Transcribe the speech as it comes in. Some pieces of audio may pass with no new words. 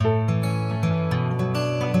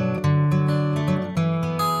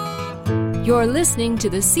You're listening to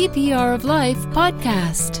the CPR of Life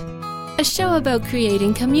podcast, a show about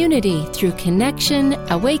creating community through connection,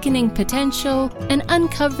 awakening potential, and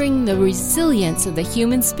uncovering the resilience of the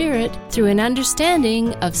human spirit through an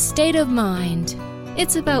understanding of state of mind.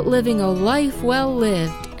 It's about living a life well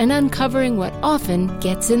lived and uncovering what often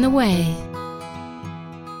gets in the way.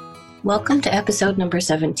 Welcome to episode number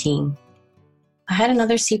 17. I had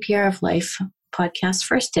another CPR of Life podcast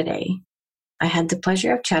first today. I had the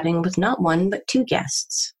pleasure of chatting with not one, but two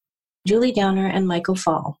guests, Julie Downer and Michael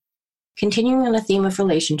Fall. Continuing on the theme of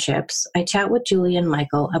relationships, I chat with Julie and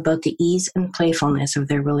Michael about the ease and playfulness of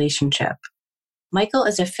their relationship. Michael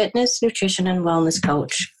is a fitness, nutrition, and wellness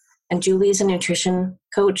coach, and Julie is a nutrition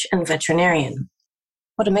coach and veterinarian.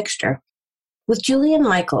 What a mixture. With Julie and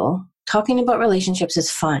Michael, talking about relationships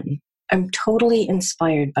is fun. I'm totally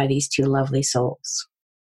inspired by these two lovely souls.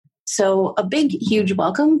 So a big, huge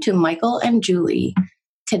welcome to Michael and Julie.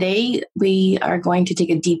 Today, we are going to take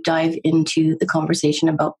a deep dive into the conversation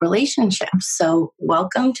about relationships. So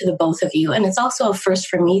welcome to the both of you. And it's also a first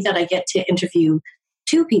for me that I get to interview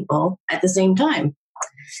two people at the same time.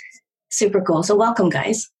 Super cool. So welcome,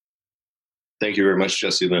 guys. Thank you very much,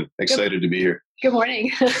 Jessie Lynn. Excited to be here. Good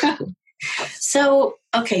morning. So,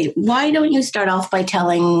 okay, why don't you start off by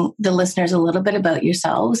telling the listeners a little bit about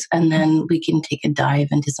yourselves, and then we can take a dive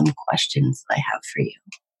into some questions I have for you.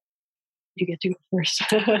 You get to go first.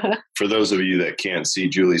 For those of you that can't see,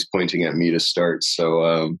 Julie's pointing at me to start.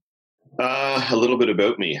 So a little bit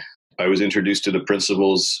about me. I was introduced to the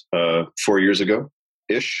principles 4 years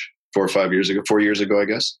ago-ish, 4 or 5 years ago, 4 years ago, I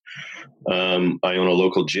guess. I own a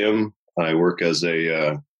local gym. I work as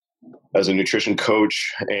a nutrition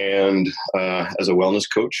coach and as a wellness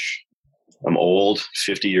coach. I'm old,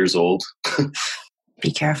 50 years old.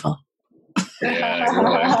 Be careful. Yeah,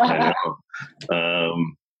 I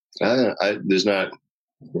know. There's not,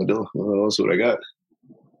 what else would I got?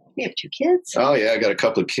 We have 2 kids. Oh yeah, I got a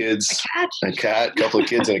couple of kids. A cat, a couple of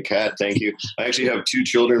kids and a cat. Thank you. I actually have 2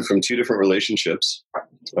 children from 2 different relationships.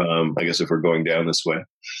 I guess if we're going down this way.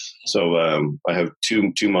 So I have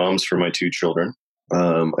two moms for my 2 children.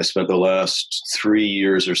 I spent the last 3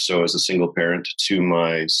 years or so as a single parent to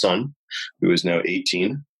my son, who is now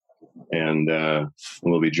 18, and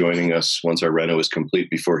will be joining us once our reno is complete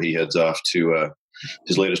before he heads off to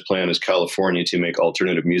his latest plan is California to make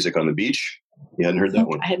alternative music on the beach. You hadn't heard that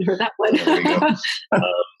one? I hadn't heard that one. There you go.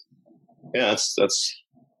 Yeah,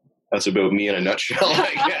 that's about me in a nutshell,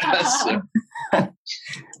 I guess.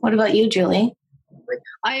 What about you, Julie?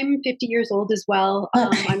 I'm 50 years old as well.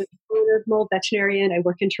 I'm a clinical veterinarian. I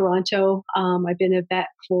work in Toronto. I've been a vet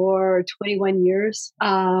for 21 years.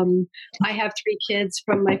 I have 3 kids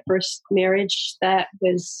from my first marriage that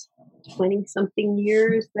was 20-something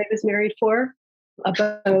years I was married for,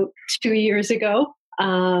 about 2 years ago.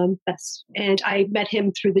 And I met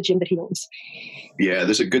him through the gym that he owns. Yeah,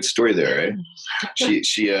 there's a good story there, right?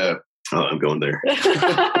 I'm going there.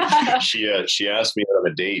 She asked me on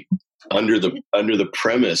a date under the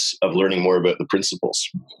premise of learning more about the principles.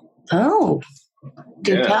 Oh,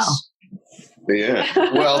 good yes. tell. Yeah.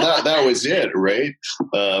 Well, that was it, right?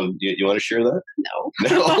 You want to share that? No.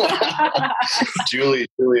 Julie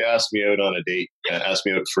asked me out on a date. Asked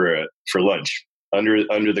me out for lunch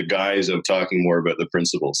under the guise of talking more about the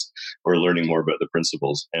principles or learning more about the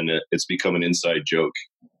principles, and it's become an inside joke.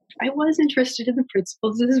 I was interested in the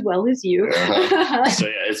principles as well as you. So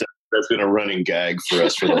yeah, that's been a running gag for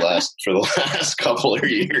us for the last couple of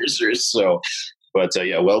years or so. But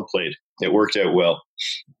yeah, well played. It worked out well.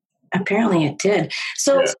 Apparently it did.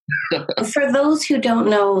 So for those who don't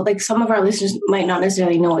know, like some of our listeners might not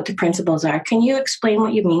necessarily know what the principles are. Can you explain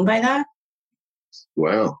what you mean by that?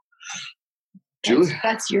 Wow. Julie?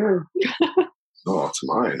 That's your... Oh, it's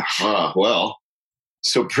mine. Well,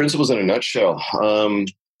 so principles in a nutshell.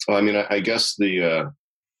 I guess the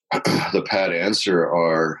pat answer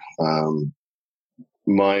are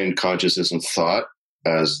mind, consciousness, and thought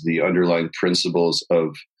as the underlying principles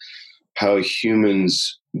of how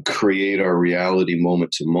humans create our reality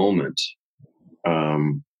moment to moment.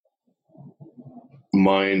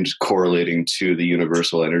 Mind correlating to the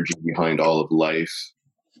universal energy behind all of life.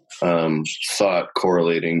 Thought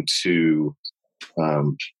correlating to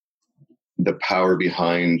the power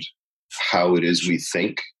behind how it is we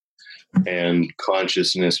think, and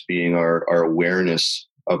consciousness being our awareness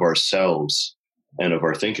of ourselves and of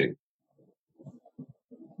our thinking.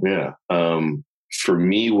 Yeah. For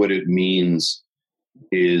me, what it means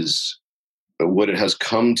is, what it has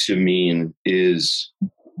come to mean is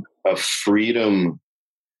a freedom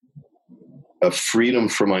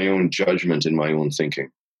from my own judgment and my own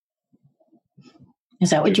thinking. Is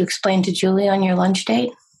that what you explained to Julie on your lunch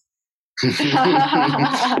date?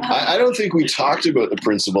 I don't think we talked about the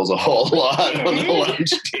principles a whole lot on the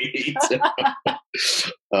lunch date.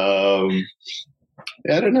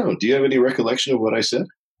 I don't know. Do you have any recollection of what I said?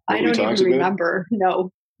 I don't even remember.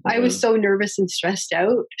 No. I was so nervous and stressed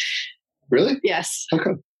out. Really? Yes. How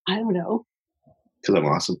come? I don't know. Because I'm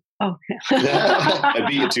awesome. Oh, I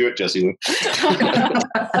beat you to it, Jessie Lou.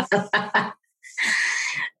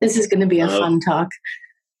 This is going to be a fun talk.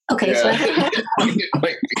 Okay, yeah.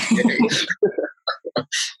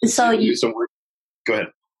 so go ahead.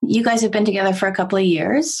 You guys have been together for a couple of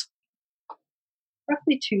years.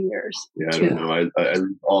 Roughly 2 years. Yeah, I don't know. I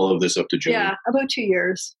all of this up to June. Yeah, about 2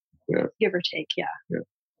 years. Yeah. Give or take, yeah.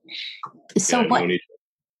 So what?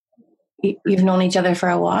 You've known each other for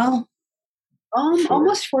a while?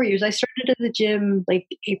 Almost 4 years. I started at the gym like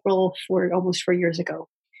April almost 4 years ago.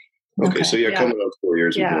 Okay, so coming up 4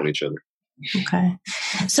 years we've known each other. Okay.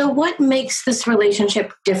 So what makes this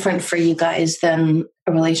relationship different for you guys than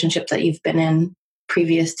a relationship that you've been in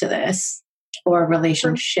previous to this, or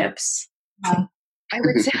relationships? I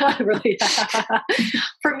would say, really,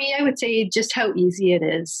 for me, I would say just how easy it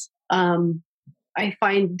is. I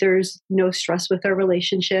find there's no stress with our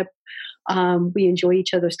relationship. We enjoy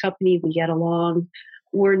each other's company. We get along.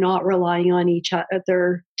 We're not relying on each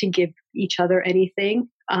other to give each other anything.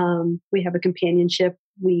 We have a companionship.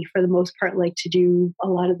 We, for the most part, like to do a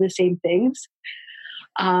lot of the same things.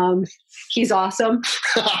 He's awesome.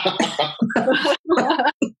 I'll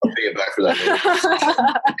pay it back for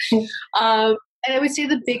that. And I would say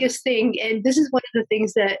the biggest thing, and this is one of the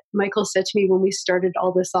things that Michael said to me when we started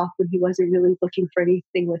all this off, when he wasn't really looking for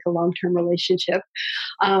anything like a long-term relationship,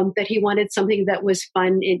 that he wanted something that was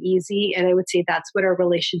fun and easy. And I would say that's what our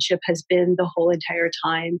relationship has been the whole entire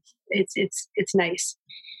time. It's nice.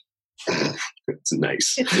 It's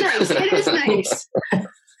nice. It's nice. It is nice.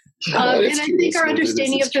 And I think our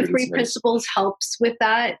understanding of the three principles helps with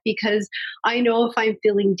that, because I know if I'm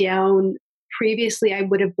feeling down, previously I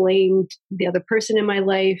would have blamed the other person in my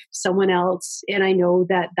life, someone else, and I know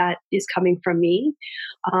that that is coming from me,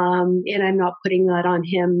 and I'm not putting that on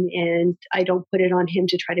him, and I don't put it on him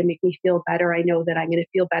to try to make me feel better. I know that I'm going to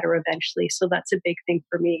feel better eventually, so that's a big thing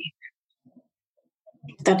for me.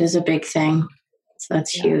 That is a big thing. So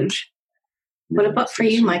that's huge. What about for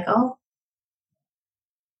you, Michael?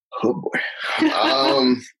 Oh boy.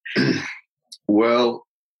 Well,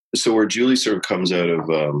 so where Julie sort of comes out of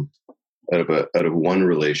one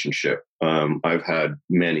relationship, I've had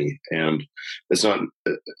many, and it's not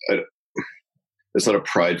a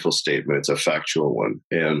prideful statement; it's a factual one.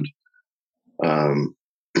 And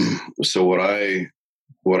so what I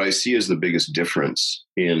see as the biggest difference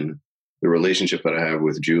in the relationship that I have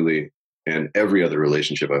with Julie and every other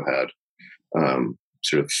relationship I've had,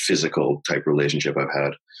 sort of physical type relationship I've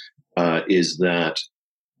had, is that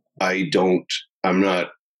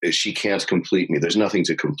she can't complete me. There's nothing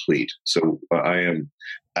to complete. So I am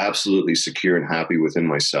absolutely secure and happy within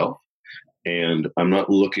myself. And I'm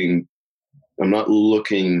not looking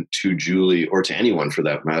to Julie, or to anyone for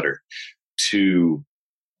that matter, to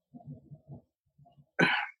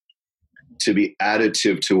be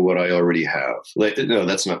additive to what I already have. No,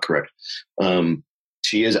 that's not correct.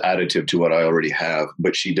 She is additive to what I already have,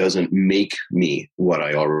 but she doesn't make me what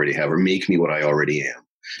I already have, or make me what I already am.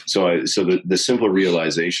 So the simple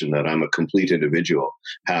realization that I'm a complete individual,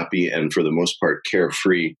 happy and for the most part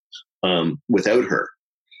carefree, without her,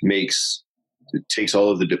 takes all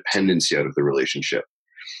of the dependency out of the relationship.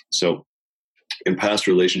 So in past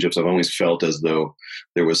relationships, I've always felt as though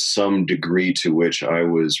there was some degree to which I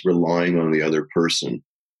was relying on the other person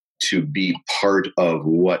to be part of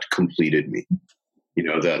what completed me. You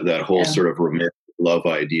know, that whole sort of romantic love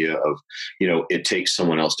idea of, it takes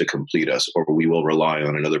someone else to complete us, or we will rely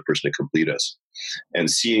on another person to complete us. And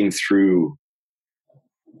seeing through,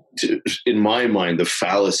 in my mind, the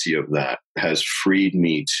fallacy of that has freed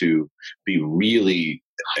me to be really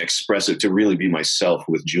expressive, to really be myself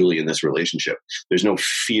with Julie in this relationship. There's no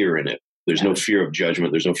fear in it. There's no fear of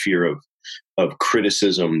judgment. There's no fear of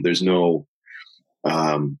criticism. There's no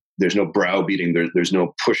browbeating. There's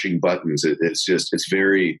no pushing buttons. It's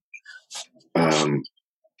very,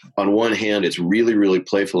 on one hand, it's really, really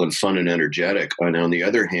playful and fun and energetic. And on the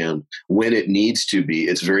other hand, when it needs to be,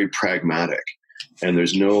 it's very pragmatic. And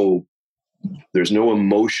there's no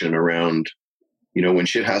emotion around, when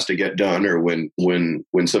shit has to get done, or when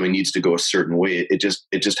something needs to go a certain way. It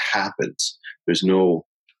just happens. There's no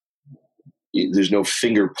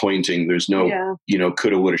finger pointing. There's no,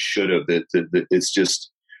 coulda, woulda, shoulda. It's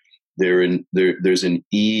just there's an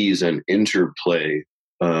ease and interplay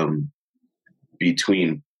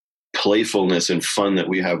between playfulness and fun that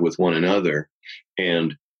we have with one another,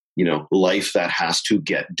 and life that has to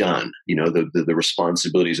get done, the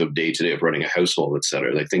responsibilities of day to day of running a household, et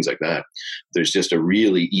cetera, like things like that. There's just a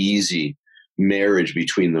really easy marriage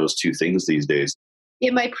between those two things these days.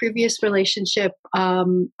 In my previous relationship,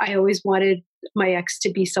 I always wanted my ex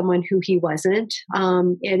to be someone who he wasn't.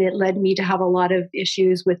 And it led me to have a lot of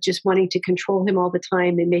issues with just wanting to control him all the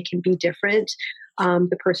time and make him be different,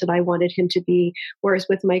 the person I wanted him to be. Whereas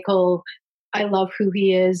with Michael, I love who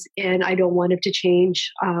he is and I don't want him to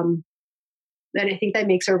change. And I think that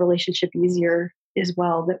makes our relationship easier as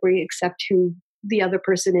well, that we accept who the other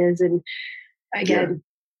person is. And again,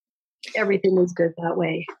 everything is good that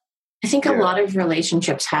way. I think a lot of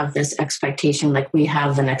relationships have this expectation, like we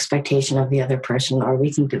have an expectation of the other person, or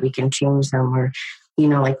we think that we can change them, or,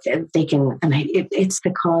 like they can, and it's the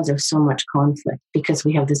cause of so much conflict, because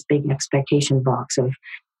we have this big expectation box of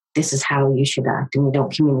this is how you should act, and you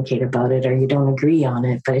don't communicate about it, or you don't agree on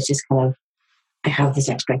it, but it's just kind of, I have this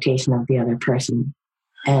expectation of the other person,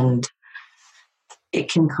 and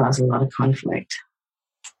it can cause a lot of conflict.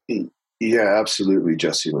 Yeah, absolutely,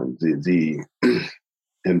 Jessie Lynn.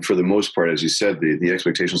 And for the most part, as you said, the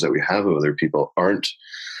expectations that we have of other people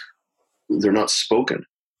they're not spoken,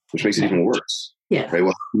 which makes it even worse. Yeah. Right.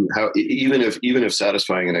 Well, even if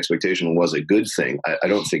satisfying an expectation was a good thing, I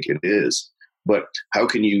don't think it is. But how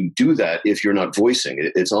can you do that if you're not voicing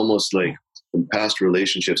it? It's almost like in past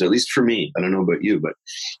relationships, at least for me, I don't know about you, but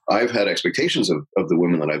I've had expectations of the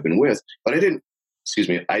women that I've been with, but I didn't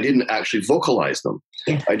actually vocalize them.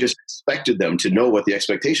 Yeah. I just expected them to know what the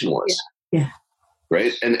expectation was. Yeah.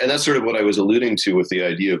 Right. And that's sort of what I was alluding to with the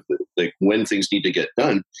idea of like when things need to get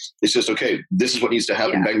done, it's just, okay, this is what needs to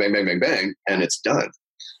happen. Bang, bang, bang, bang, bang. And it's done.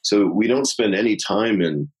 So we don't spend any time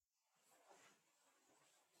in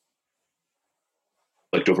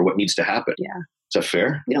like over what needs to happen. Yeah. Is that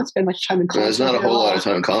fair? We don't spend much time in conflict. There's not a whole lot of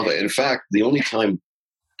time in conflict. In fact, the only time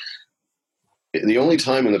in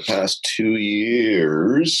the past 2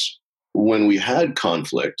 years when we had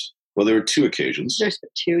conflict, well, there were two occasions. There's been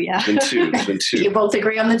two, yeah. There's been two. You both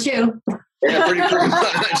agree on the two. Yeah, pretty much.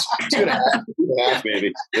 2.5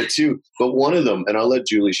 maybe. But one of them, and I'll let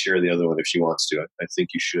Julie share the other one if she wants to. I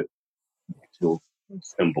think you should. Feel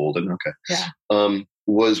emboldened. Okay. Yeah.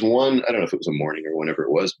 Was one, I don't know if it was a morning or whenever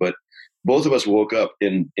it was, but both of us woke up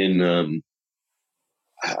in I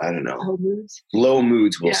don't know, low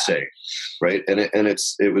moods, we'll say, right? And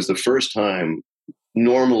it was the first time.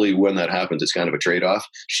 Normally when that happens, it's kind of a trade-off.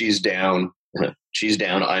 She's down,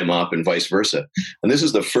 I'm up, and vice versa. And this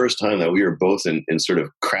is the first time that we were both in sort of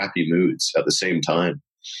crappy moods at the same time.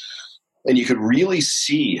 And you could really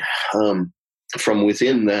see from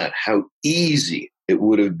within that how easy it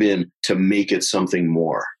would have been to make it something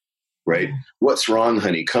more, right? What's wrong,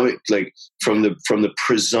 honey? Coming like from the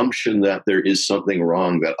presumption that there is something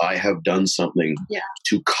wrong, that I have done something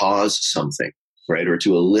to cause something, right? Or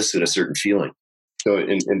to elicit a certain feeling. So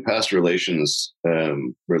in past relationships,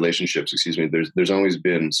 there's always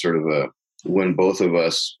been sort of when both of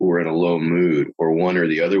us were in a low mood, or one or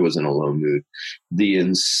the other was in a low mood, the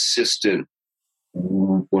insistent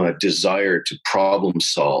desire to problem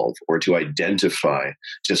solve or to identify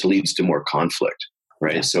just leads to more conflict,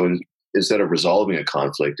 right? Yeah. So instead of resolving a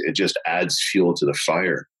conflict, it just adds fuel to the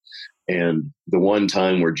fire. And the one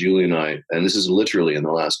time where Julie and I, and this is literally in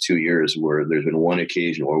the last 2 years, where there's been one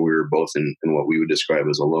occasion where we were both in what we would describe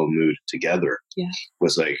as a low mood together,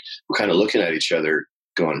 was like, we're kind of looking at each other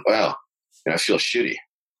going, wow, I feel shitty.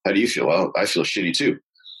 How do you feel? Well, I feel shitty too.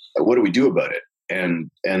 What do we do about it?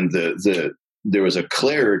 And there was a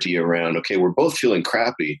clarity around, okay, we're both feeling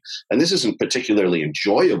crappy, and this isn't particularly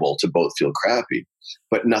enjoyable to both feel crappy,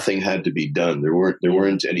 but nothing had to be done. There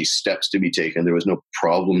weren't any steps to be taken. There was no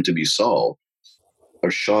problem to be solved. I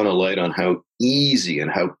shone a light on how easy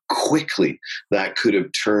and how quickly that could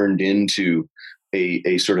have turned into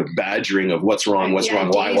a sort of badgering of what's wrong,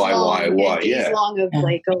 why. Long of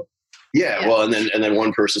like, well, and then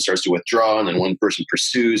one person starts to withdraw, and then one person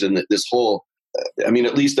pursues, and this whole. I mean,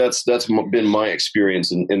 at least that's been my experience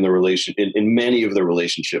in the relation in many of the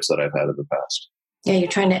relationships that I've had in the past. Yeah, you're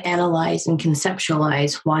trying to analyze and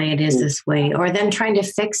conceptualize why it is this way, or then trying to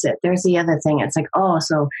fix it. There's the other thing. It's like,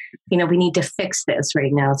 so we need to fix this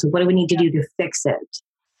right now. So what do we need to do to fix it?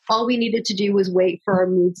 All we needed to do was wait for our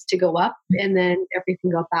moods to go up, and then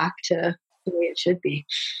everything got back to the way it should be.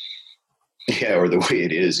 Yeah, or the way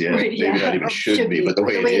it is. Yeah, maybe not even should be, but the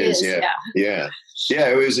way it is. Yeah.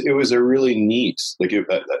 It was a really neat. Like it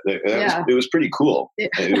was pretty cool. Yeah.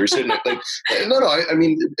 We were sitting like I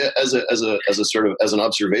mean, as a sort of as an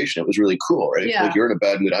observation, it was really cool, right? Yeah. Like, you're in a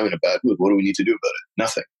bad mood, I'm in a bad mood. What do we need to do about it?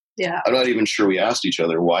 Nothing. Yeah. I'm not even sure we asked each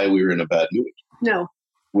other why we were in a bad mood. No.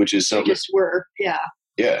 Which is something. We just were. Yeah.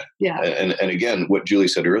 Yeah. Yeah. And again, what Julie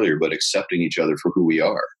said earlier about accepting each other for who we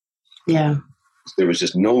are. Yeah. There was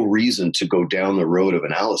just no reason to go down the road of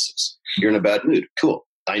analysis. You're in a bad mood. Cool.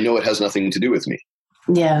 I know it has nothing to do with me.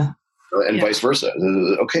 Yeah. And vice versa.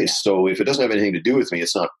 Okay. So if it doesn't have anything to do with me,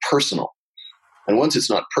 it's not personal. And once it's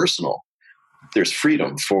not personal, there's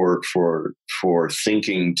freedom for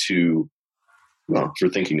thinking to, for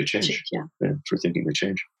thinking to change. For thinking to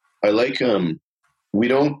change. I like, we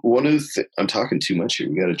don't, I'm talking too much here.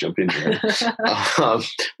 We got to jump in here.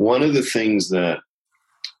 One of the things that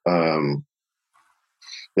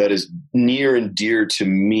is near and dear to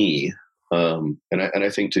me, and I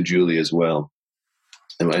think to Julie as well,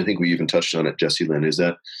 and I think we even touched on it, Jessie Lynn, is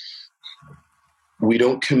that we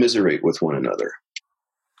don't commiserate with one another.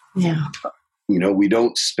 Yeah. We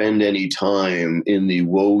don't spend any time in the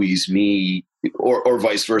woe is me, or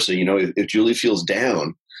vice versa. If Julie feels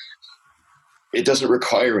down, it doesn't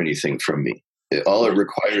require anything from me. All it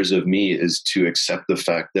requires of me is to accept the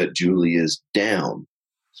fact that Julie is down.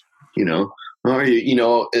 There's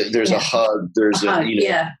a hug, there's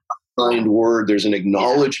a kind word, there's an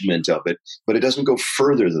acknowledgement of it, but it doesn't go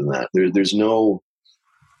further than that. There's no,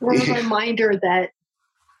 or a reminder that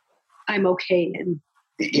I'm okay. And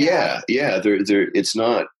it's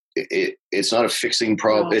not a fixing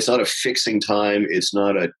problem. No. It's not a fixing time. It's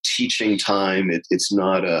not a teaching time. It's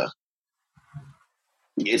not a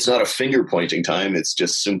finger pointing time. It's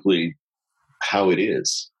just simply how it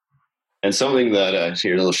is. And something that,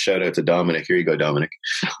 here, a little shout out to Dominic. Here you go, Dominic.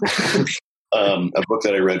 A book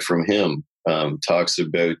that I read from him talks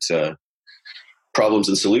about problems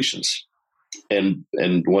and solutions. And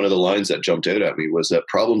one of the lines that jumped out at me was that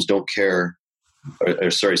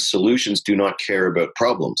solutions do not care about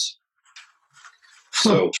problems.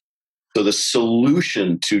 So the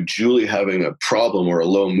solution to Julie having a problem or a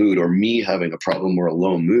low mood, or me having a problem or a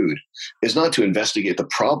low mood, is not to investigate the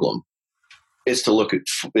problem. It's to look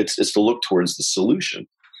towards the solution.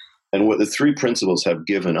 And what the three principles have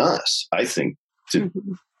given us, I think, to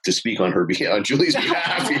speak on Julie's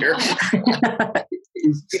behalf here.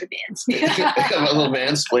 I'm a little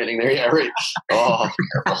mansplaining there. Yeah, right. Oh,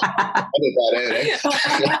 I did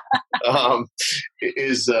that out,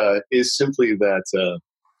 is simply that.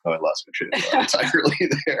 I lost my train of thought entirely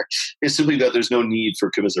there. It's simply that there's no need for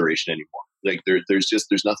commiseration anymore. Like there's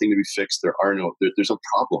nothing to be fixed. There's a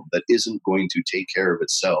problem that isn't going to take care of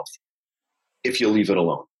itself if you leave it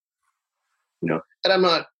alone. And I'm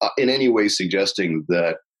not in any way suggesting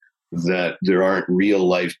that there aren't real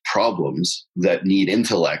life problems that need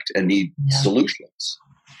intellect and need solutions.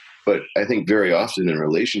 But I think very often in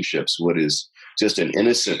relationships, what is just an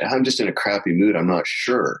innocent, I'm just in a crappy mood, I'm not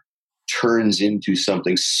sure, turns into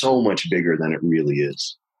something so much bigger than it really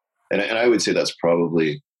is. And I would say that's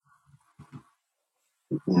probably,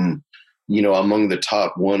 among the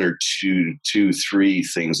top one or two, three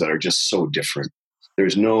things that are just so different.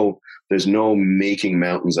 There's no making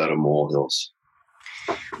mountains out of molehills.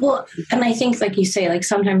 Well, and I think, like you say, like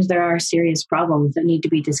sometimes there are serious problems that need to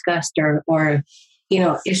be discussed or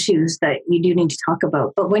issues that you do need to talk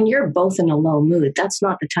about. But when you're both in a low mood, that's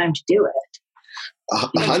not the time to do it.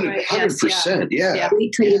 100%. Yeah.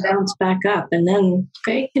 Wait till you bounce back up. And then,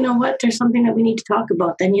 okay, you know what? There's something that we need to talk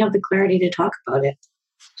about. Then you have the clarity to talk about it.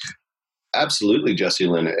 Absolutely, Jessie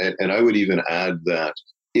Lynn. And I would even add that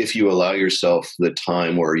if you allow yourself the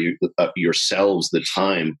time, or yourselves the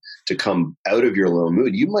time to come out of your low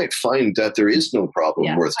mood, you might find that there is no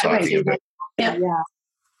problem worth talking about. Yeah. That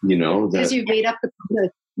because you've made up the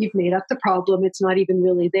problem. It's not even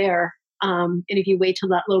really there. And if you wait till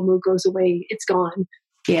that low mood goes away, it's gone.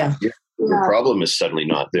 Yeah. The problem is suddenly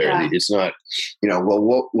not there. Yeah. It's not,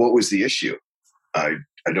 what was the issue? I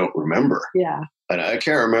don't remember. Yeah. And I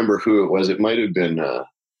can't remember who it was. It might have been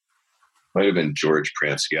George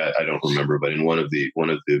Pransky. I don't remember, but in one of the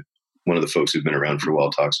folks who've been around for a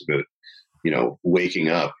while talks about, waking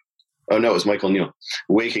up. Oh no, it was Michael Neal.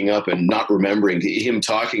 Waking up and not remembering him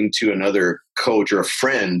talking to another coach or a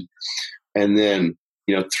friend, and then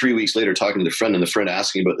 3 weeks later talking to the friend, and the friend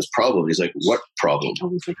asking about this problem. He's like, "What problem?"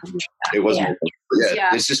 It wasn't.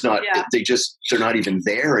 Yeah. It's just not. Yeah. They're not even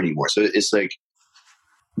there anymore. So it's like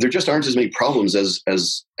there just aren't as many problems as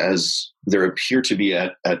there appear to be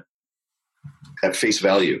at face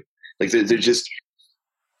value. Like there just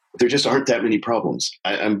aren't that many problems.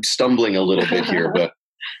 I'm stumbling a little bit here, but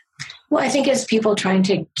well, I think it's people trying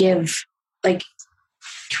to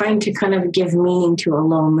kind of give meaning to a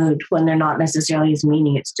low mood when they're not necessarily as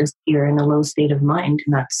meaning. It's just you're in a low state of mind,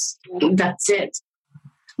 and that's it.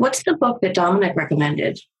 What's the book that Dominic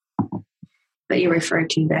recommended that you referred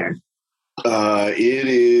to there? It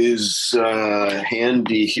is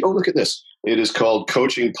handy. Oh, look at this. It is called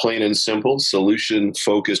Coaching Plain and Simple, Solution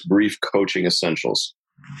Focused Brief Coaching Essentials.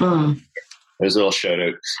 There's a little shout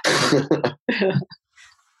out.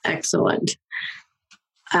 Excellent.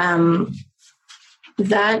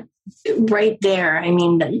 That right there, I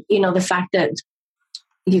mean, the fact that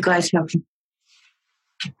you guys have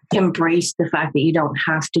embraced the fact that you don't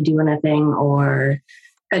have to do anything or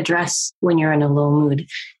address when you're in a low mood.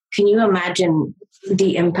 Can you imagine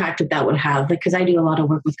the impact that would have? Because I do a lot of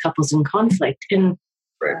work with couples in conflict, and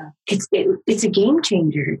it's a game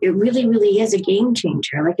changer. It really, really is a game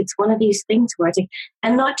changer. Like, it's one of these things where it's like,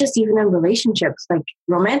 and not just even in relationships, like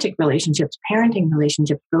romantic relationships, parenting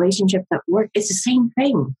relationships, relationships at work. It's the same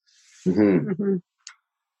thing.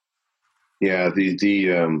 Yeah.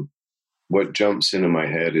 The what jumps into my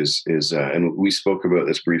head is, and we spoke about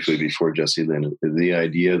this briefly before, Jessie Lynn, the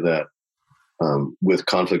idea that with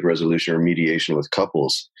conflict resolution or mediation with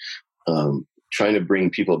couples, trying to bring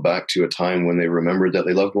people back to a time when they remembered that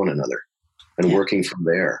they loved one another and working from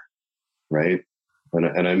there. Right.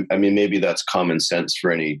 And I mean, maybe that's common sense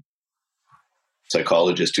for any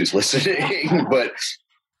psychologist who's listening, but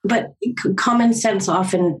common sense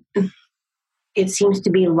often, it seems to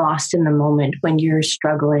be lost in the moment when you're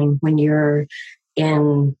struggling, when you're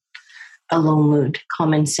in a low mood.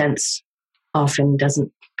 Common sense often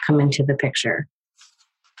doesn't come into the picture.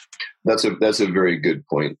 That's a very good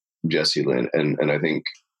point, Jessie Lynn. And I think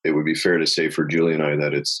it would be fair to say for Julie and I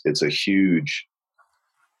that it's a huge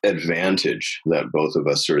advantage that both of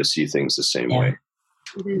us sort of see things the same way.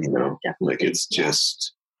 It is, definitely. Like, it's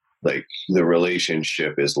just like the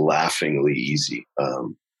relationship is laughingly easy.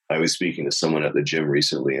 I was speaking to someone at the gym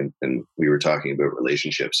recently, and we were talking about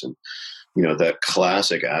relationships, and that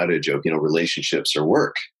classic adage of relationships are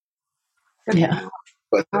work. Yeah.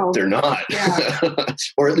 But they're not,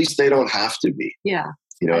 or at least they don't have to be. Yeah.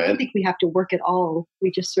 I don't think we have to work at all.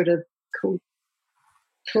 We just sort of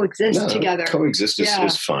coexist together. Coexist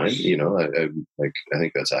is fine. I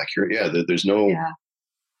think that's accurate. Yeah. There's no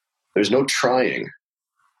trying.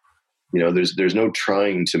 There's no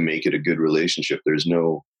trying to make it a good relationship. There's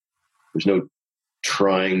no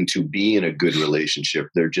trying to be in a good relationship.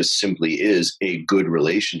 There just simply is a good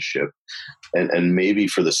relationship. And maybe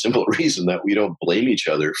for the simple reason that we don't blame each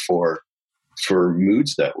other for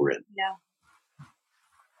moods that we're in. Yeah.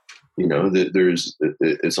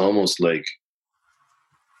 It's almost like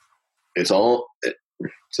so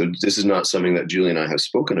this is not something that Julie and I have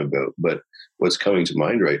spoken about, but what's coming to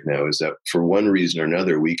mind right now is that for one reason or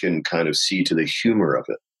another, we can kind of see to the humor of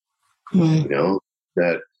it.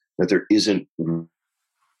 That there isn't the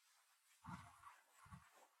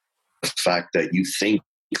fact that you think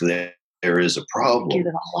that there is a problem. Give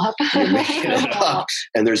it all up. You're making it up.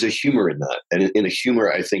 And there's a humor in that. And in a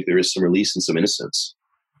humor, I think there is some release and some innocence.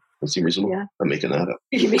 That seem reasonable? Yeah. I'm making that up.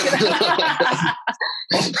 You make it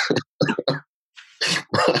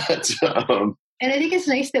up. And I think it's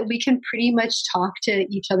nice that we can pretty much talk to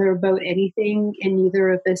each other about anything, and neither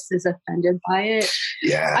of us is offended by it.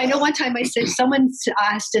 Yeah. I know one time I said, someone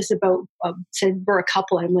asked us about, said we're a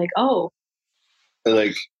couple. I'm like, oh.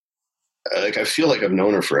 Like I feel like I've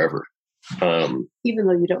known her forever. Even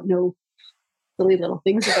though you don't know really little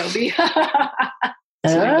things about me.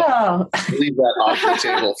 Leave that off the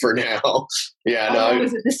table for now. Yeah, no.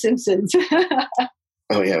 Was it The Simpsons?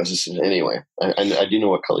 Oh yeah, it was just anyway. I do know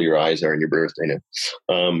what color your eyes are on your birthday now.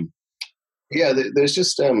 There's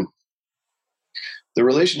just the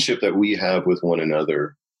relationship that we have with one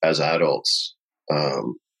another as adults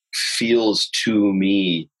feels to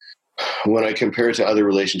me, when I compare it to other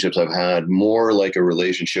relationships I've had, more like a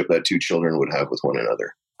relationship that two children would have with one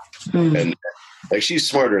another. And like, she's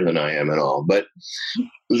smarter than I am and all, but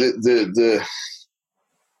the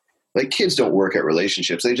like, kids don't work at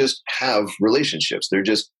relationships. They just have relationships. They're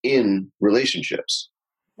just in relationships.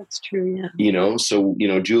 That's true. Yeah. So,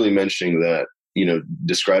 Julie mentioning that,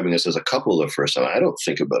 describing us as a couple the first time, I don't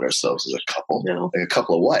think about ourselves as a couple. No. Like, a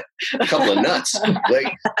couple of what? A couple of nuts.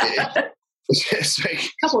 Like, it's like a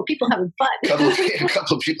couple of people having fun. A couple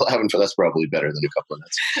of people having fun. That's probably better than a couple of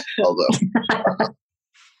nuts.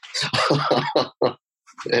 Although,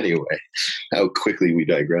 anyway, how quickly we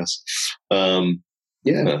digress.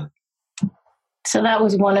 Yeah. So that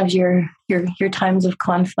was one of your times of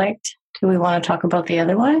conflict. Do we want to talk about the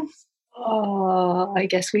other one? Oh, I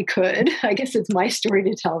guess we could. I guess it's my story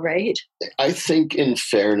to tell, right? I think, in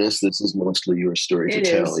fairness, this is mostly your story to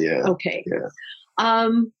tell. Yeah. Okay. Yeah.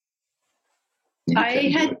 I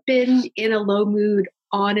had been in a low mood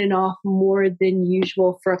on and off more than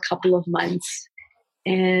usual for a couple of months,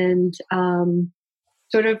 and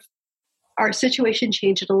sort of our situation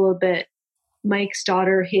changed a little bit Mike's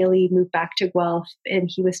daughter, Haley, moved back to Guelph, and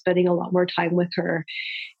he was spending a lot more time with her.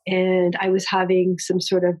 And I was having some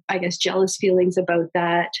sort of, I guess, jealous feelings about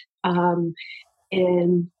that.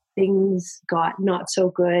 And things got not so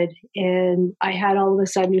good. And I had all of a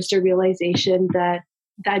sudden just a realization that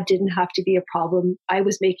that didn't have to be a problem. I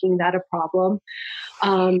was making that a problem.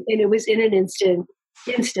 And it was in an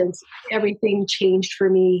instance, everything changed for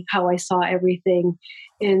me, how I saw everything.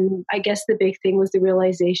 And I guess the big thing was the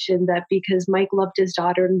realization that because Mike loved his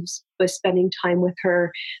daughter and was spending time with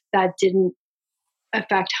her, that didn't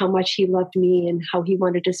affect how much he loved me and how he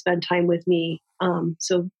wanted to spend time with me.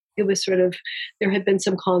 So it was sort of, there had been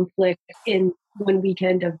some conflict in one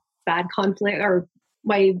weekend of bad conflict, or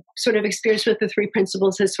my sort of experience with the three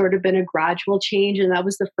principles has sort of been a gradual change. And that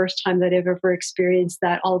was the first time that I've ever experienced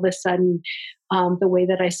that all of a sudden, the way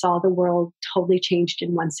that I saw the world totally changed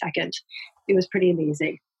in 1 second. It was pretty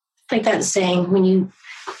amazing. Like that saying, when you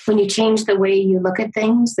change the way you look at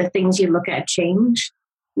things, the things you look at change.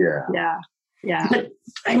 Yeah. Yeah. Yeah. But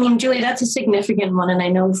I mean, Julie, that's a significant one. And I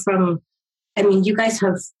know you guys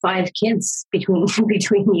have 5 kids between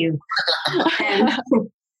you. And,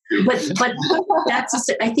 but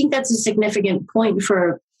I think that's a significant point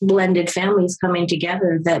for blended families coming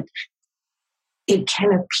together, that it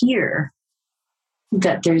can appear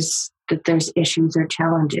that there's issues or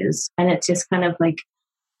challenges. And it's just kind of like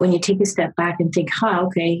when you take a step back and think,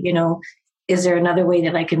 okay, is there another way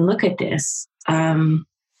that I can look at this?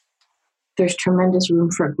 There's tremendous room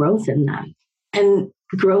for growth in that, and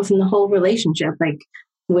growth in the whole relationship, like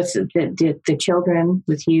with the children,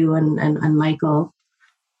 with you and Michael.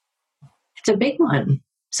 It's a big one.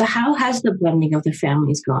 So how has the blending of the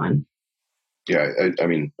families gone? Yeah, I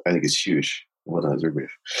mean, I think it's huge. Well done, everybody.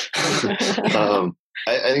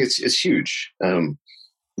 I think it's huge.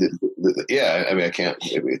 Yeah, I mean, I can't.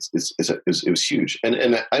 It was huge,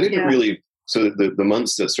 and I didn't really. So the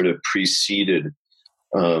months that sort of preceded,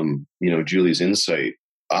 Julie's insight,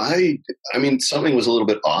 I mean, something was a little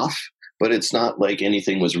bit off, but it's not like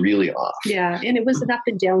anything was really off. Yeah, and it was an up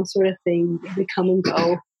and down sort of thing. It would come and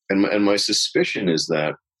go. And my suspicion is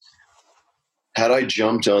that had I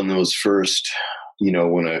jumped on those first,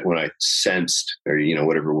 when I sensed, or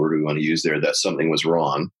whatever word we want to use there, that something was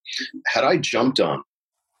wrong, had I jumped on,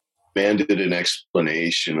 demanded an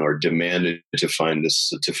explanation or demanded to find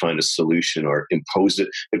a solution or imposed it,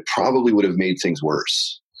 it probably would have made things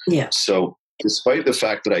worse. Yeah. So despite the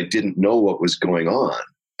fact that I didn't know what was going on,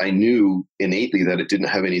 I knew innately that it didn't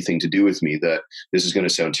have anything to do with me, that this is going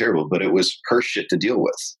to sound terrible, but it was her shit to deal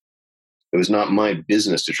with. It was not my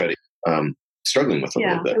business to try to, struggling with it a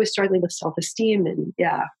little bit. I was struggling with self-esteem and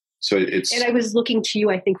So and I was looking to you,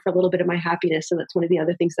 I think, for a little bit of my happiness. And that's one of the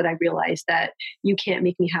other things that I realized, that you can't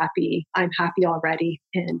make me happy. I'm happy already.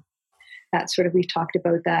 And that's sort of, we've talked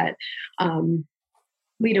about that.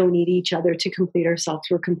 We don't need each other to complete ourselves.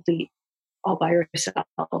 We're complete all by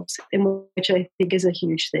ourselves, and which I think is a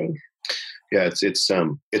huge thing. Yeah, it's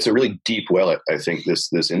a really deep well, I think,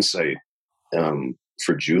 this insight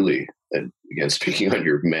for Julie. And again, speaking on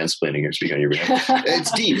your mansplaining or speaking on your,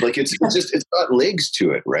 it's deep. Like it's got legs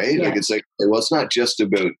to it, right? Yeah. Like it's like, well, it's not just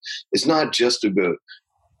about,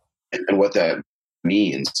 and what that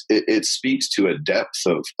means. It speaks to a depth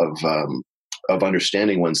of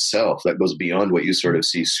understanding oneself that goes beyond what you sort of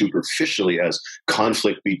see superficially as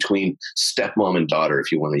conflict between stepmom and daughter,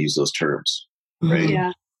 if you want to use those terms, right?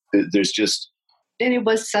 Yeah. There's just. And it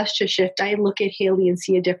was such a shift. I look at Haley and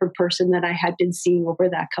see a different person than I had been seeing over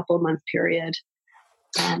that couple of month period.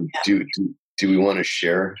 Do we want to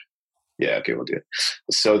share? Yeah, okay, we'll do it.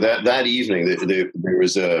 So that evening, there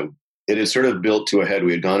was it had sort of built to a head.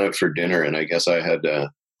 We had gone out for dinner, and I guess I had,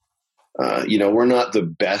 we're not the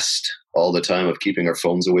best all the time of keeping our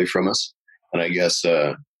phones away from us. And I guess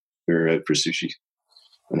we were out for sushi,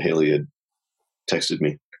 and Haley had texted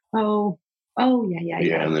me.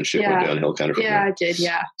 Yeah, and then shit went downhill kind of from there. Yeah, I did,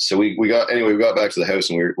 yeah. So we got back to the house,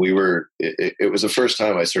 and it was the first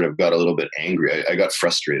time I sort of got a little bit angry. I got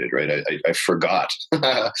frustrated, right? I forgot.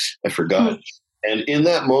 I forgot. And in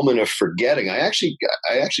that moment of forgetting, I actually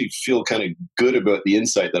feel kind of good about the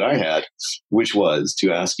insight that I had, which was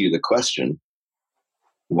to ask you the question,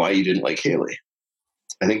 why you didn't like Haley.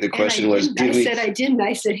 I think the question was, I said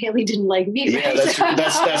Haley didn't like me. Yeah, right?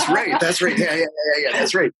 that's right. That's right. Yeah,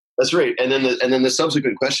 that's right. That's right. And then the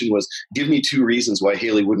subsequent question was, give me 2 reasons why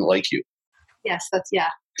Haley wouldn't like you. Yes,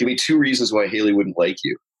 Give me 2 reasons why Haley wouldn't like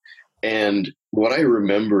you. And what I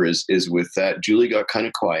remember is with that, Julie got kind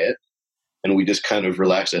of quiet, and we just kind of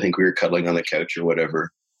relaxed. I think we were cuddling on the couch or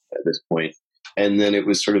whatever at this point. And then it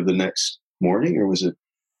was sort of the next morning, or was it?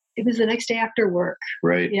 It was the next day after work.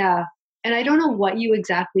 Right. Yeah. And I don't know what you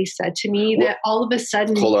exactly said to me that all of a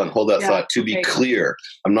sudden. Hold that thought. To be clear,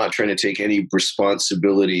 I'm not trying to take any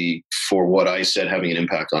responsibility for what I said having an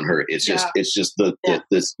impact on her. It's just the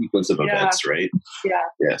sequence of events, right? Yeah.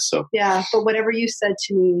 Yeah. So. Yeah, but whatever you said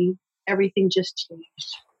to me, everything just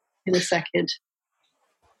changed in a second.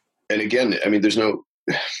 And again, I mean, there's no.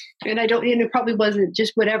 And it probably wasn't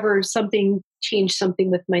just whatever, something changed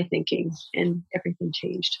something with my thinking and everything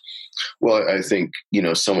changed. Well, I think,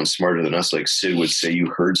 someone smarter than us, like Sid would say,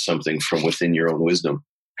 you heard something from within your own wisdom,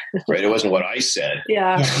 right? It wasn't what I said.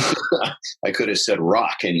 Yeah. I could have said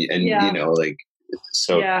rock and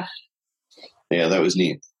so. Yeah. Yeah, that was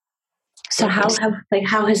neat. So how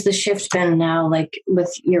has the shift been now, like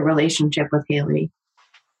with your relationship with Haley?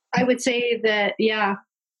 I would say that,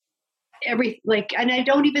 and I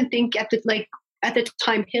don't even think at the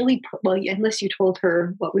time, Haley, unless you told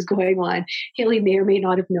her what was going on, Haley may or may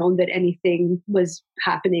not have known that anything was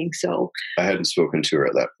happening. So I hadn't spoken to her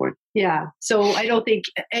at that point. Yeah. So I don't think,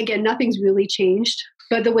 again, nothing's really changed.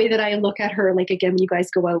 But the way that I look at her, like, again, when you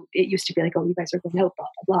guys go out, it used to be like, oh, you guys are going out, blah,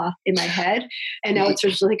 blah, blah, in my head. And now it's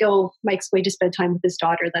just like, oh, Mike's going to spend time with his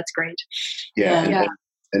daughter. That's great. Yeah.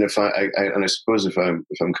 And if I suppose if I'm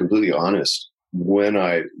completely honest,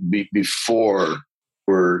 before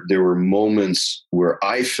there were moments where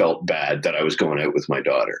I felt bad that I was going out with my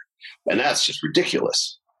daughter, and that's just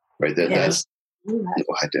ridiculous, right? That's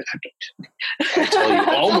I tell you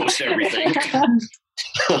almost everything.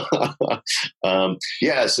 So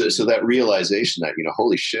that realization that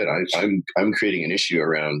holy shit, I'm creating an issue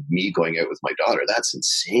around me going out with my daughter. That's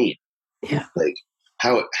insane. Yeah, like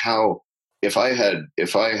how. If I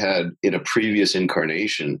had in a previous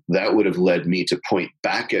incarnation, that would have led me to point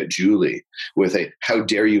back at Julie with how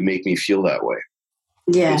dare you make me feel that way?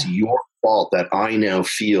 Yeah. It's your fault that I now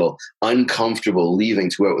feel uncomfortable leaving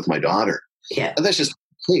to go out with my daughter. Yeah. And that's just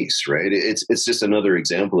the case, right? It's just another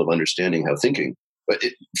example of understanding how thinking, but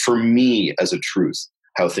for me as a truth,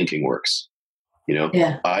 how thinking works.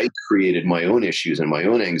 I created my own issues and my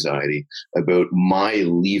own anxiety about my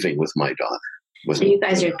leaving with my daughter. So you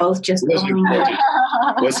guys are both just owning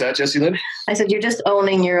What's that, Jessie Lynn? I said, you're just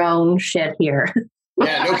owning your own shit here.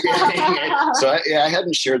 Yeah, no kidding. So I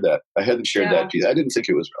hadn't shared that. That piece. I didn't think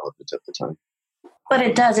it was relevant at the time. But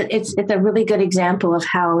it does. It's a really good example of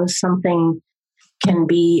how something can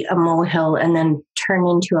be a molehill and then turn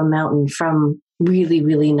into a mountain from really,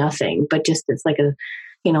 really nothing. But just it's like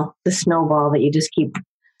the snowball that you just keep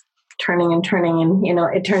turning and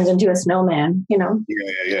it turns into a snowman,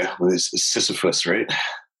 Yeah. Well, it's Sisyphus, right?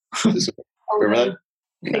 Remember that?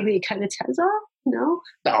 Maybe he cut its head off?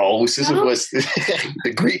 No, Sisyphus,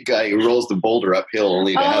 the Greek guy who rolls the boulder uphill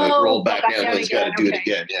only to have it roll back down. He's got to do it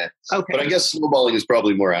again. Yeah. Okay. But I guess snowballing is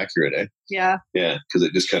probably more accurate, eh? Yeah. Yeah, because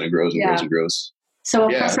it just kind of grows and grows and grows. So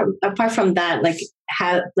apart from that,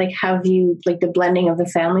 have you the blending of the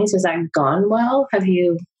families, has that gone well? Have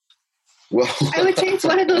you? Well, I would say it's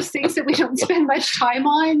one of those things that we don't spend much time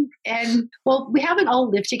on. And we haven't all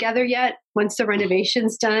lived together yet. Once the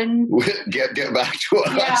renovation's done, get back to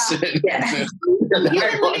us. Yeah. You're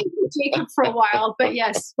living with Jacob for a while, but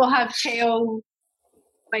yes, we'll have Teo,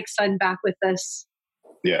 Mike's son, back with us.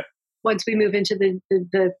 Yeah. Once we move into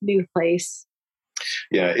the new place.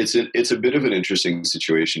 Yeah, it's a bit of an interesting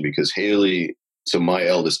situation because Haley, so my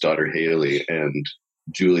eldest daughter Haley and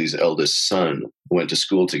Julie's eldest son went to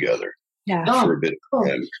school together. Yeah. For a bit of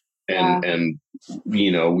time. And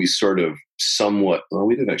we sort of somewhat,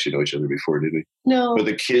 we didn't actually know each other before, did we? No. But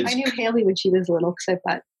the kids. I knew Haley when she was little because I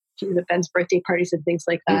thought she was at Ben's birthday parties and things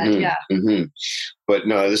like that. Mm-hmm, yeah. Mm-hmm. But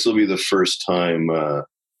no, this will be the first time of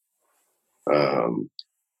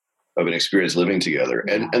an experience living together.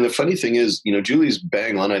 Yeah. And the funny thing is, Julie's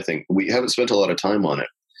bang on, I think. We haven't spent a lot of time on it.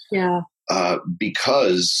 Yeah.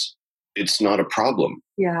 Because it's not a problem.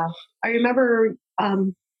 Yeah. I remember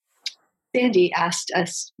Sandy asked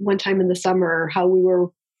us one time in the summer how we were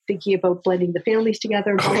thinking about blending the families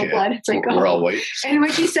together, blah, blah, blah. It's like, we're all white. And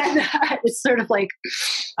when she said that, it's sort of like,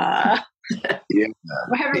 we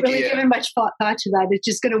haven't really given much thought to that. It's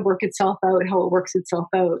just going to work itself out, how it works itself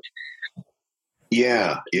out.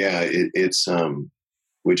 Yeah. It's,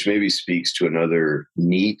 which maybe speaks to another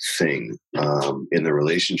neat thing in the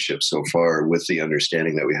relationship so far with the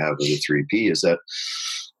understanding that we have of the 3P is that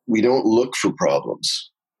we don't look for problems.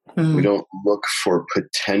 Mm. We don't look for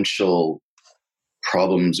potential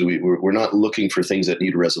problems. We're not looking for things that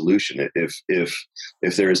need resolution.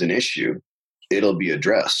 If there is an issue, it'll be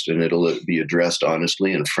addressed, and it'll be addressed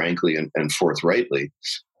honestly and frankly and forthrightly,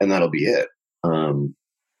 and that'll be it.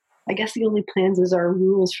 I guess the only plans is our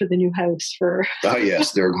rules for the new house for. Oh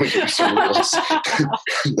yes, there are going to be some rules.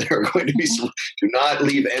 There are going to be some. Do not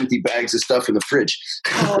leave empty bags of stuff in the fridge.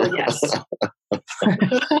 Oh yes.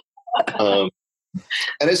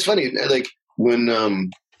 And it's funny, like when,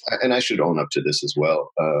 and I should own up to this as well.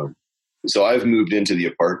 So I've moved into the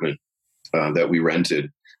apartment that we rented,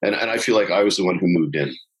 and I feel like I was the one who moved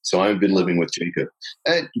in. So I've been living with Jacob.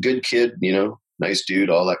 Good kid, nice dude,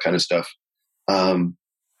 all that kind of stuff.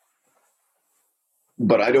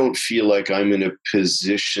 But I don't feel like I'm in a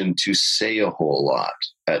position to say a whole lot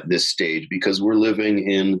at this stage because we're living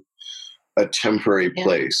in a temporary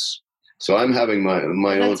place. So I'm having my own.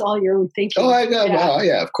 That's all your own thinking. Well,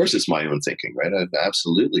 yeah, of course it's my own thinking, right?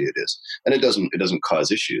 Absolutely it is. And it doesn't cause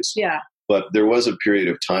issues. Yeah. But there was a period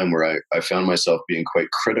of time where I found myself being quite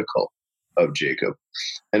critical of Jacob.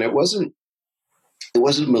 And it wasn't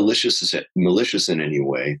malicious in any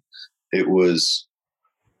way. It was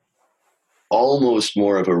almost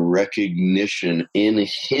more of a recognition in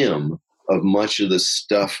him of much of the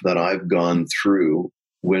stuff that I've gone through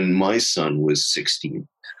when my son was 16,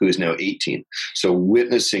 who is now 18. So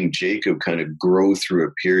witnessing Jacob kind of grow through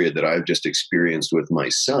a period that I've just experienced with my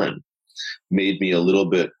son made me a little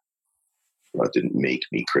bit, well, it didn't make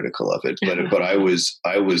me critical of it, but I was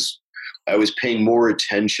paying more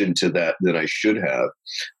attention to that than I should have.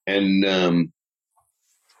 And that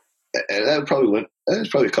was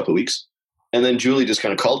probably a couple of weeks. And then Julie just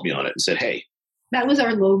kind of called me on it and said, hey. That was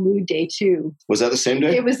our low mood day too. Was that the same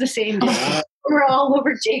day? It was the same day. We're all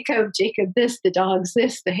over Jacob this, the dogs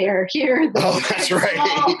this, the hair here. That's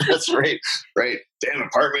right. That's right. Right. Damn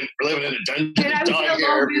apartment. We're living in a dungeon. And I was in a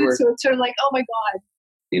low mood, so it's sort of like, oh my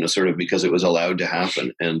God. Sort of because it was allowed to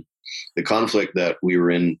happen. And the conflict that we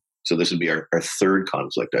were in, so this would be our third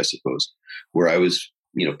conflict, I suppose, where I was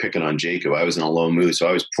picking on Jacob. I was in a low mood. So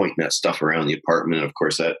I was pointing that stuff around the apartment. And of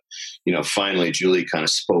course that, finally Julie kind of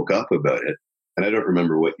spoke up about it. And I don't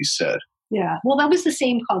remember what you said. Yeah. Well, that was the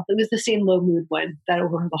same conflict. It was the same low mood one that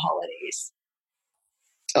over the holidays.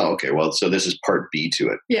 Oh, okay. Well, so this is part B to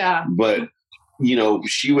it. Yeah. But,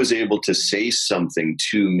 she was able to say something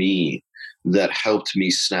to me that helped me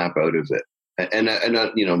snap out of it. And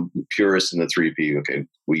purists in the 3P, okay,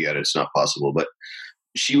 we get it. It's not possible. But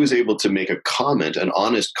she was able to make an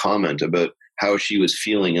honest comment about how she was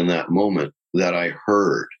feeling in that moment that I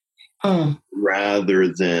heard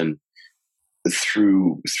rather than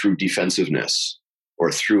through defensiveness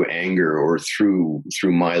or through anger or through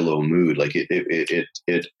my low mood. Like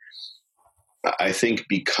it I think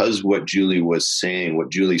because what Julie was saying,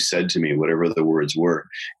 what Julie said to me, whatever the words were,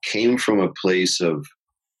 came from a place of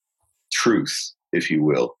truth, if you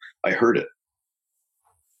will. I heard it.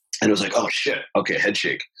 And it was like, oh shit. Okay. Head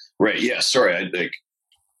shake. Right. Yeah. Sorry.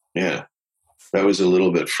 Yeah, that was a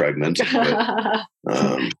little bit fragmented, but,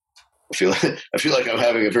 I feel like I'm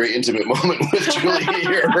having a very intimate moment with Julie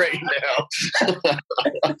here right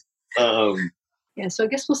now. Yeah. So I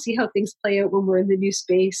guess we'll see how things play out when we're in the new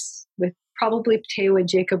space with probably Teo and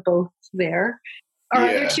Jacob both there. Our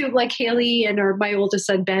other two, like Haley and my oldest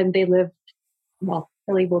son, Ben, they live, well,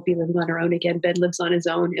 Haley will be living on her own again. Ben lives on his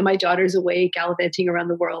own. And my daughter's away gallivanting around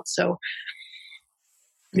the world. So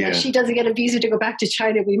if she doesn't get a visa to go back to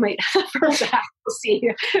China, we might have her back. We'll see.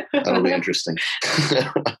 That'll be interesting.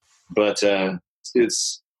 But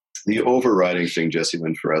it's the overriding thing, Jesse,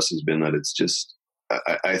 Lynn, for us has been that it's just,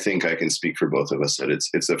 I think I can speak for both of us, that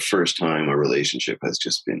it's the first time a relationship has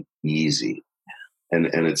just been easy. And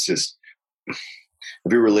it's just,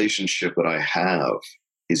 every relationship that I have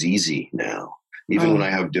is easy now. Even when I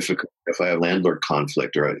have difficult, if I have landlord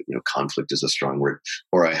conflict, or conflict is a strong word,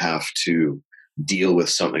 or I have to deal with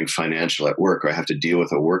something financial at work, or I have to deal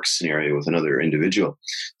with a work scenario with another individual,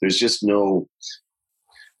 there's just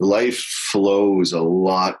life flows a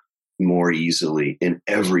lot more easily in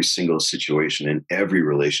every single situation, in every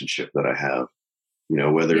relationship that I have,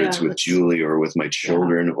 whether it's with Julie or with my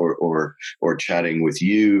children or chatting with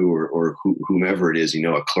you or whomever it is,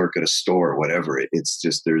 a clerk at a store, whatever. It's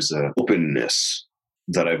just, there's an openness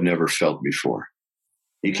that I've never felt before.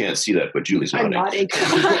 You can't see that, but Julie's nodding. I'm nodding.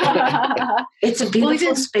 It's a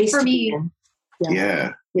beautiful space for me.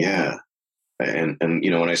 Yeah. And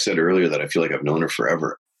when I said earlier that I feel like I've known her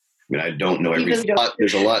forever, I mean, I don't know everything.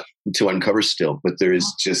 There's a lot to uncover still, but there is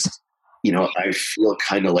just, I feel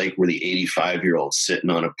kind of like we're the 85-year-old sitting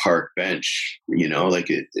on a park bench, like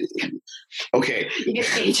okay. You get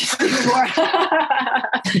paid just a little more.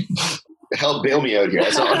 Help bail me out here.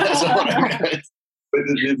 That's all I got. But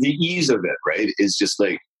the ease of it, right, is just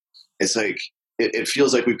like, it's like, it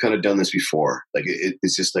feels like we've kind of done this before. Like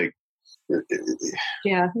it's just like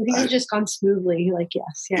Yeah, things have just gone smoothly. Like,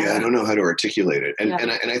 yes. Yeah, I don't know how to articulate it. And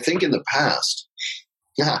I think in the past,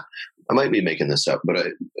 I might be making this up,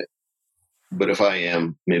 but if I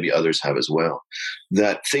am, maybe others have as well,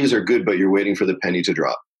 that things are good, but you're waiting for the penny to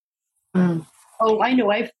drop. Mm. Oh, I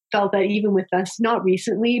know. I've felt that even with us, not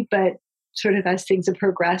recently, but sort of as things have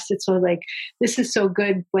progressed, it's sort of like, this is so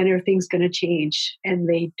good. When are things going to change? And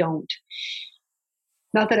they don't.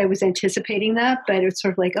 Not that I was anticipating that, but it's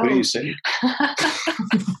sort of like, what are you saying?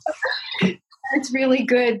 It's really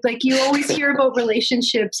good. Like, you always hear about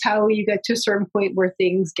relationships, how you get to a certain point where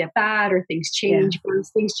things get bad or things change, or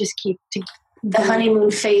things just keep the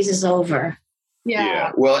honeymoon phase is over.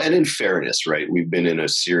 Yeah. Well, and in fairness, right? We've been in a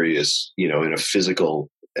serious, in a physical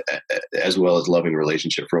as well as loving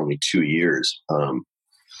relationship for only 2 years.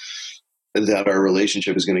 That our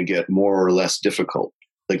relationship is going to get more or less difficult.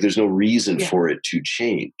 Like, there's no reason for it to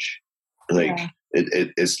change. Like,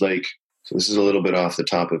 it's like, so this is a little bit off the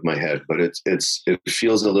top of my head, but it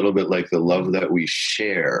feels a little bit like the love that we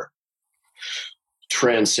share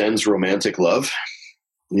transcends romantic love.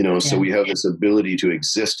 So we have this ability to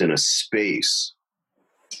exist in a space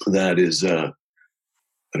that is, I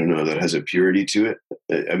don't know, that has a purity to it.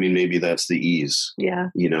 I mean, maybe that's the ease. Yeah.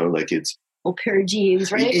 Like it's, well, pair of jeans,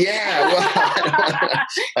 right? Yeah. Well,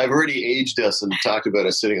 I've already aged us and talked about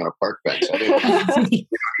us sitting on a park bench.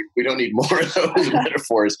 We don't need more of those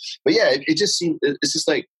metaphors. But yeah, it just seems, it's just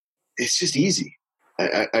like, it's just easy.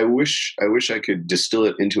 I wish I could distill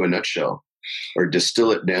it into a nutshell, or distill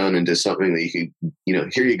it down into something that you could,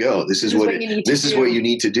 here you go. This is what you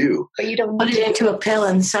need to do. But you don't put it into a pill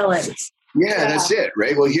and sell it. Yeah, that's it,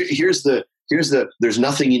 right? Well, here's the there's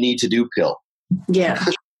nothing you need to do pill. Yeah.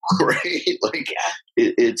 Right? Like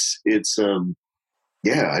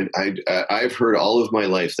I've heard all of my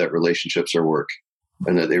life that relationships are work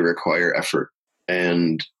and that they require effort.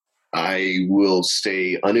 And I will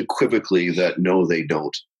say unequivocally that no, they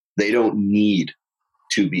don't. They don't need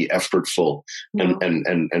to be effortful and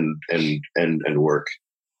work.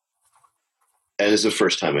 And it's the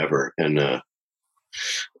first time ever. And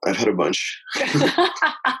I've had a bunch.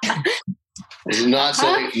 It's not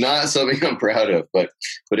something I'm proud of, but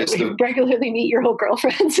it's you regularly meet your old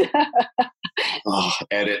girlfriends. Oh,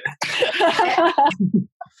 edit.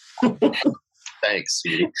 Thanks,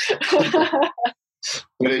 sweetie.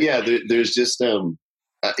 But yeah, there's just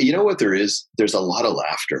what there is. There's a lot of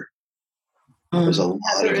laughter. There's a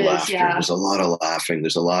lot of laughter. Yeah. There's a lot of laughing.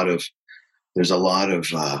 There's a lot of laughter.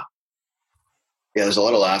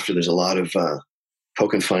 There's a lot of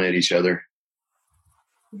poking fun at each other.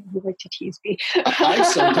 You like to tease me. I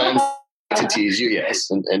sometimes like to tease you, yes,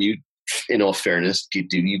 and you, in all fairness,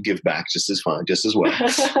 you give back just as well.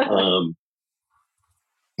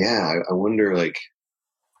 I wonder, like,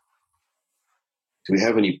 do we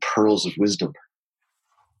have any pearls of wisdom?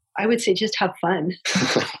 I would say just have fun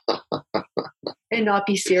and not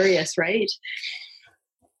be serious, right?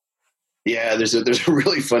 Yeah, there's a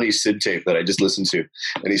really funny Sid tape that I just listened to,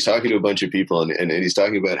 and he's talking to a bunch of people, and he's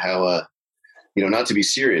talking about how not to be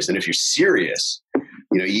serious, and if you're serious,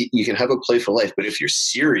 you can have a playful life, but if you're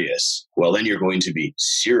serious, well, then you're going to be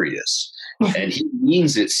serious, and he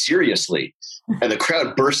means it seriously. And the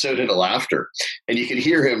crowd bursts out into laughter, and you can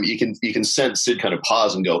hear him. You can sense Sid kind of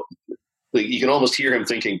pause and go. Like, you can almost hear him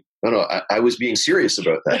thinking, "No, I was being serious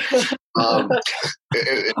about that."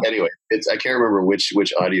 Anyway, I can't remember which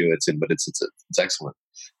audio it's in, but it's excellent.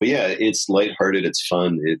 But yeah, it's lighthearted. It's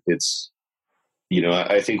fun. It's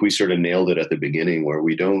I think we sort of nailed it at the beginning, where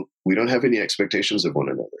we don't have any expectations of one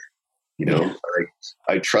another. Like,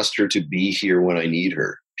 I trust her to be here when I need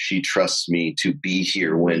her. She trusts me to be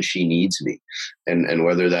here when she needs me, and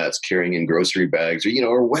whether that's carrying in grocery bags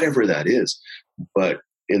or whatever that is. But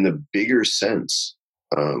in the bigger sense,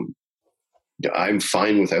 I'm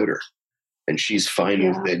fine without her, and she's fine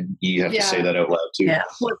with it. You have to say that out loud too. Yeah,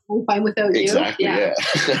 I'm fine without you. Exactly. Yeah.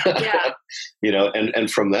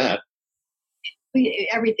 And from that,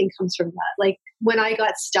 everything comes from that. Like, when I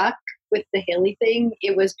got stuck with the Haley thing,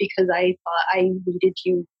 it was because I thought I needed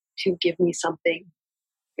you to give me something.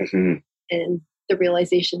 Mm-hmm. And the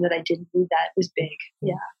realization that I didn't need that was big.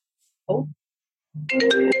 Yeah. Oh.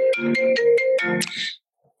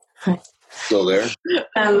 Still there?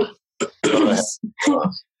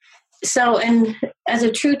 So, and as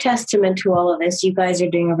a true testament to all of this, you guys are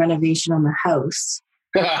doing a renovation on the house,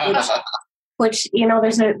 which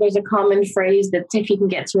there's a common phrase that if you can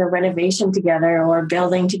get through a renovation together, or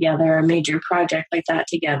building together, a major project like that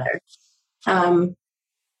together.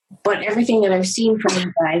 But everything that I've seen from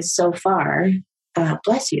you guys so far,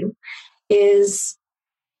 bless you, is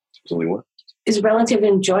relative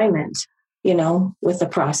enjoyment, with the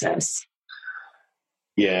process.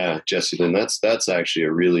 Yeah, Jessie Lynn, that's actually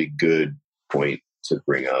a really good point to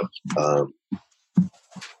bring up.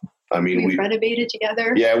 I mean, we've renovated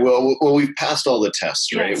together. Yeah, well, we've passed all the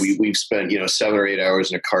tests, right? Yes. We've spent 7 or 8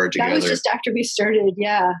 hours in a car together. That was just after we started,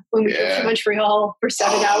 when we drove to Montreal for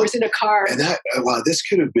 7 hours in a car. And this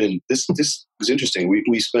could have been this was interesting.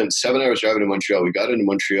 We spent 7 hours driving to Montreal. We got into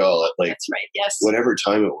Montreal at that's right, yes, whatever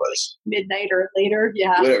time it was, midnight or later,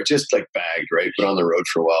 whatever, just like bagged, right? But on the road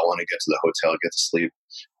for a while, want to get to the hotel, get to sleep.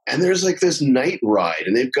 And there's like this night ride,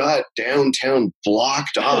 and they've got downtown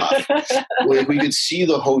blocked off. Like we could see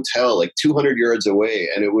the hotel like 200 yards away,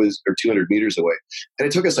 or 200 meters away. And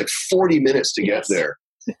it took us like 40 minutes to get there.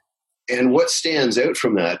 And what stands out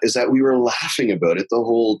from that is that we were laughing about it the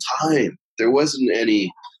whole time. There wasn't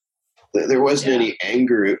any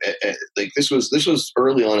anger. Like this was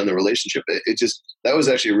early on in the relationship. That was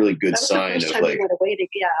actually a really good sign of like,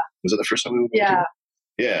 was it the first time we went away? Yeah.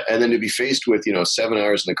 Yeah, and then to be faced with 7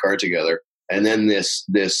 hours in the car together, and then this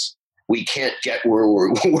we can't get where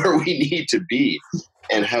we need to be,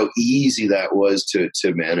 and how easy that was to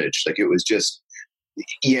manage. Like it was just,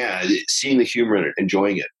 seeing the humor in it,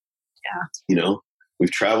 enjoying it. Yeah,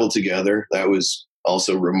 we've traveled together. That was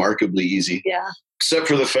also remarkably easy. Yeah, except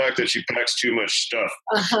for the fact that she packs too much stuff.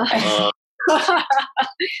 I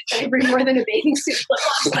bring more than a bathing suit.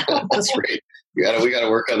 That's right. We got to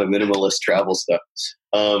work on the minimalist travel stuff.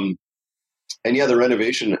 And the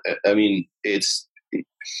renovation, I mean, it's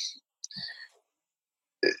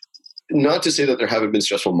not to say that there haven't been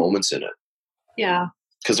stressful moments in it. Yeah.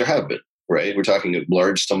 Because there have been, right? We're talking of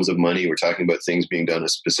large sums of money. We're talking about things being done a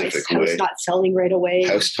specific way. House not selling right away.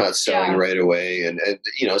 And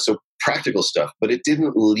so practical stuff. But it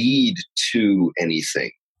didn't lead to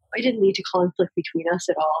anything. It didn't lead to conflict between us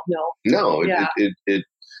at all. No. It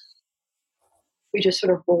we just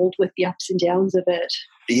sort of rolled with the ups and downs of it.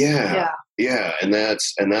 Yeah. And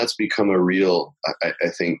that's become a real, I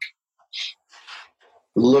think,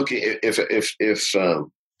 look, if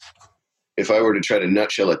I were to try to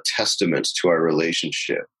nutshell a testament to our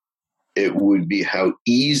relationship, it would be how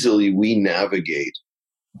easily we navigate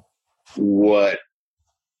what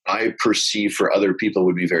I perceive for other people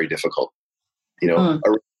would be very difficult.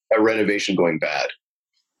 A renovation going bad.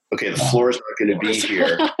 Okay, the floor is not going to be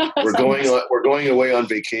here. We're going away on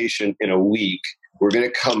vacation in a week. We're going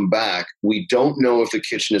to come back. We don't know if the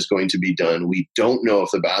kitchen is going to be done. We don't know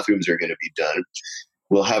if the bathrooms are going to be done.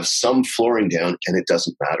 We'll have some flooring down, and it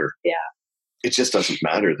doesn't matter. Yeah. It just doesn't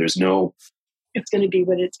matter. There's no... It's going to be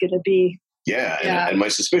what it's going to be. Yeah. And my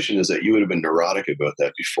suspicion is that you would have been neurotic about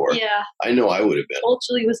that before. Yeah. I know I would have been.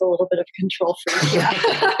 Julie was a little bit of a control freak. Yeah.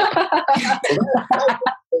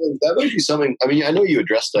 That might be something. I mean, I know you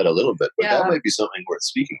addressed that a little bit, but that might be something worth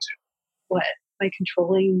speaking to. What? My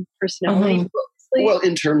controlling personality? Mm-hmm. Well,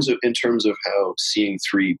 in terms of how seeing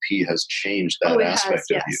 3P has changed that aspect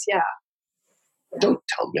of you. Yeah. Don't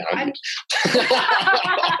tell me.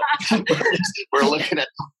 We're looking at.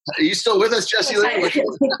 Are you still with us, Jessie? Yeah.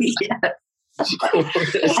 I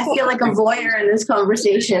feel like a voyeur in this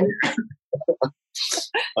conversation.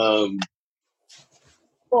 Well,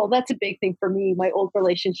 that's a big thing for me. My old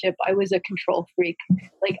relationship, I was a control freak.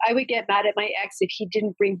 Like, I would get mad at my ex if he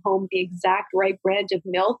didn't bring home the exact right brand of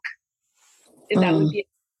milk. And that would be a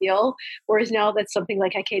deal. Whereas now that's something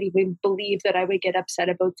like I can't even believe that I would get upset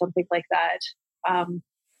about something like that.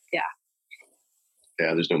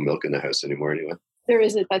 Yeah, there's no milk in the house anymore anyway. There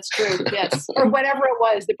isn't. That's true. Yes. Or whatever it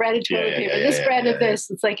was, the brand of toilet paper, this brand of this.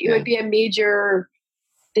 It's like, it would be a major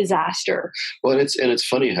disaster. Well, and it's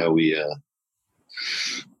funny how we,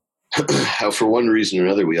 how for one reason or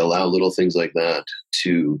another, we allow little things like that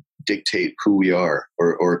to dictate who we are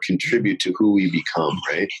or contribute to who we become,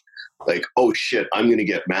 right? Like, oh shit, I'm going to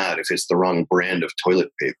get mad if it's the wrong brand of toilet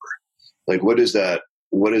paper. Like, what does that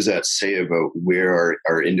say about where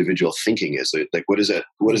our individual thinking is? Like, what does that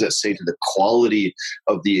say to the quality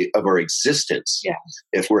of our existence? Yeah.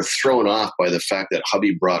 If we're thrown off by the fact that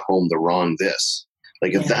hubby brought home the wrong this,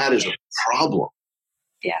 like if that is a problem,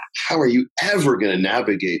 how are you ever going to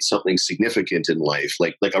navigate something significant in life?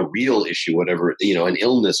 Like a real issue, whatever, an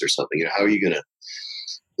illness or something, how are you going to,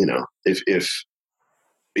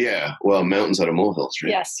 well, mountains out of molehills,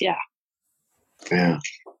 right? Yes. Yeah. Yeah.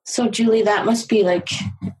 So, Julie, that must be like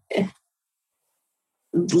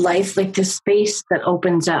life, like the space that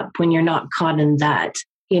opens up when you're not caught in that,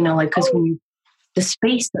 because the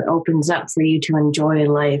space that opens up for you to enjoy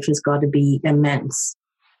life has got to be immense.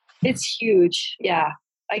 It's huge. Yeah.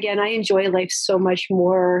 Again, I enjoy life so much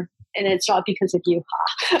more, and it's not because of you.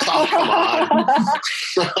 Oh, come on.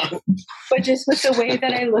 But just with the way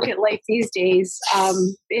that I look at life these days,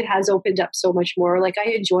 it has opened up so much more. Like,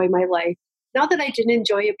 I enjoy my life not that I didn't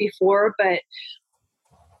enjoy it before, but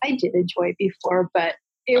I did enjoy it before, but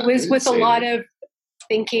it was with a lot of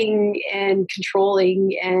thinking and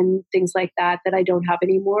controlling and things like that I don't have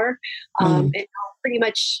anymore. And pretty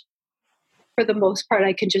much for the most part,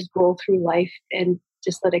 I can just roll through life and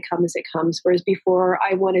just let it come as it comes. Whereas before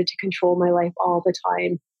I wanted to control my life all the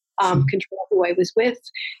time, control who I was with.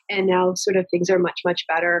 And now sort of things are much, much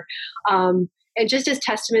better. And just as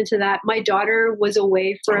testament to that, my daughter was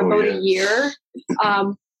away for about a year.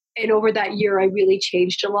 And over that year, I really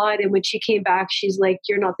changed a lot. And when she came back, she's like,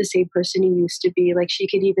 you're not the same person you used to be. Like, she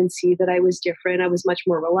could even see that I was different. I was much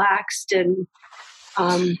more relaxed. And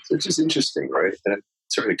it's just interesting, right? And I'm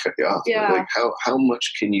sorry to cut you off. Yeah. Like, how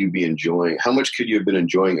much can you be enjoying? How much could you have been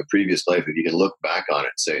enjoying a previous life if you can look back on it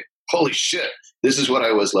and say, holy shit, this is what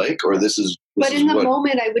I was like, or this is. But in the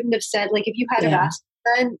moment, I wouldn't have said, like, if you had asked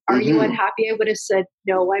then, are you unhappy? I would have said,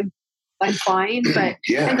 no, I'm fine. But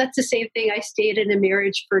and that's the same thing. I stayed in a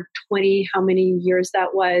marriage for 20, how many years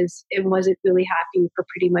that was, and wasn't really happy for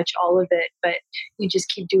pretty much all of it. But you just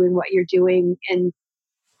keep doing what you're doing and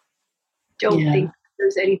don't think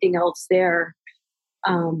there's anything else there.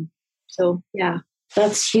 So yeah.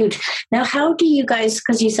 That's huge. Now, how do you guys,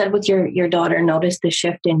 because you said with your daughter, notice the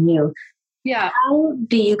shift in you. Yeah. How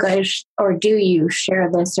do you guys, or do you share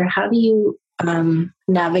this, or how do you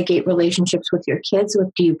navigate relationships with your kids?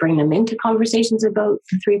 Do you bring them into conversations about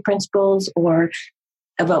the 3 principles, or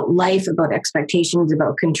about life, about expectations,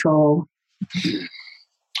 about control?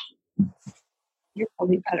 You're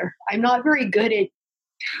probably better. I'm not very good at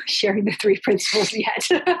sharing the 3 principles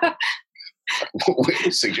yet.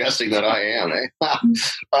 Suggesting that I am, eh?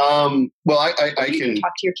 Well, I can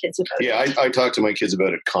talk to your kids about it. Yeah, I talk to my kids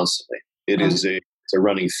about it constantly. It's a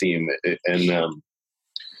running theme, and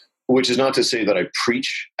which is not to say that I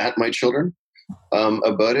preach at my children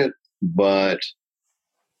about it, but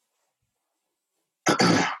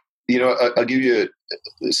I'll give you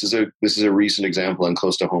this is a recent example and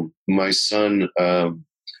close to home. My son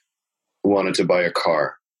wanted to buy a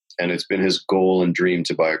car. And it's been his goal and dream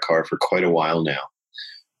to buy a car for quite a while now.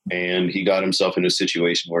 And he got himself in a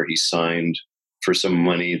situation where he signed for some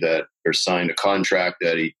money or signed a contract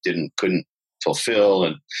that he couldn't fulfill.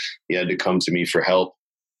 And he had to come to me for help.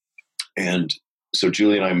 And so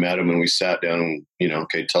Julie and I met him and we sat down and,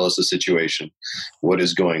 okay, tell us the situation. What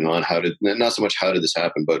is going on? Not so much how did this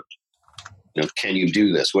happen, but, can you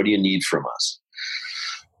do this? What do you need from us?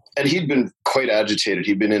 And he'd been quite agitated.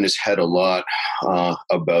 He'd been in his head a lot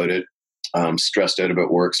about it, stressed out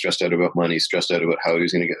about work, stressed out about money, stressed out about how he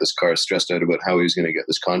was going to get this car, stressed out about how he was going to get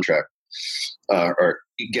this contract or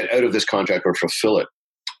get out of this contract or fulfill it.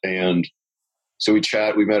 And so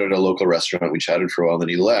we met at a local restaurant. We chatted for a while, then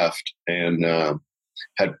he left and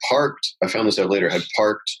had parked. I found this out later, had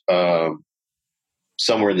parked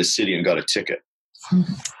somewhere in the city and got a ticket.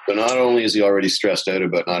 So not only is he already stressed out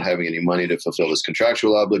about not having any money to fulfill his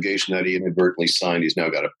contractual obligation that he inadvertently signed, he's now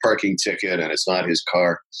got a parking ticket and it's not his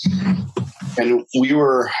car. And we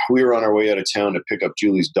were on our way out of town to pick up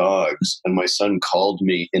Julie's dogs, and my son called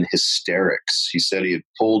me in hysterics. He said he had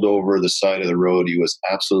pulled over the side of the road. He was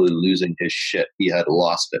absolutely losing his shit. He had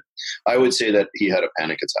lost it. I would say that he had a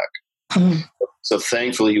panic attack. So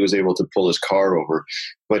thankfully he was able to pull his car over,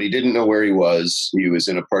 but he didn't know where he was. He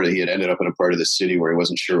had ended up in a part of the city where he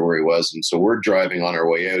wasn't sure where he was. And so we're driving on our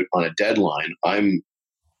way out on a deadline. I'm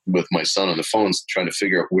with my son on the phone trying to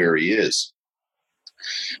figure out where he is.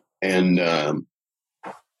 And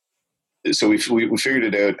so we figured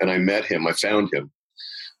it out, and I met him. I found him.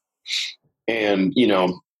 And,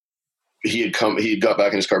 he got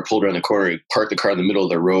back in his car, pulled around the corner, he parked the car in the middle of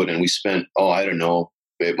the road, and we spent, I don't know,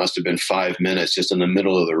 it must have been 5 minutes just in the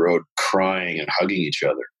middle of the road crying and hugging each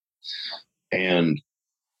other. And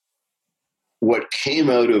what came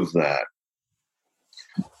out of that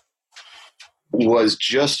was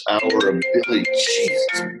just our ability. Jesus,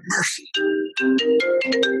 Murphy.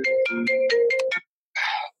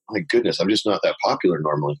 My goodness, I'm just not that popular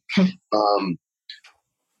normally.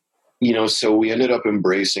 So we ended up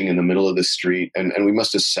embracing in the middle of the street, and we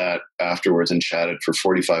must have sat afterwards and chatted for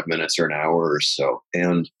 45 minutes or an hour or so.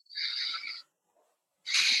 And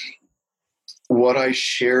what I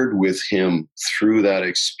shared with him through that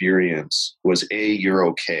experience was A, you're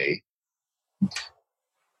okay.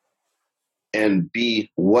 And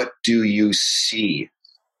B, what do you see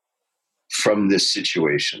from this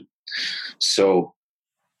situation? So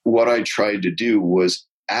what I tried to do was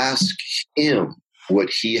ask him what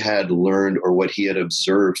he had learned or what he had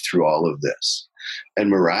observed through all of this. And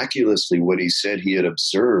miraculously, what he said he had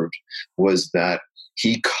observed was that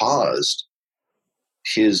he caused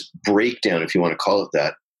his breakdown, if you want to call it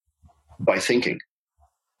that, by thinking.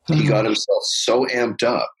 He got himself so amped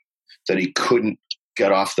up that he couldn't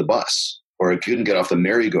get off the bus, or he couldn't get off the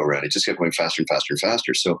merry-go-round. It just kept going faster and faster and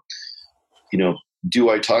faster. So, do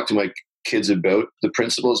I talk to my kids about the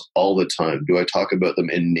principles all the time? Do I talk about them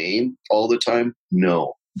in name all the time?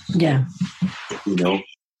 No. Yeah.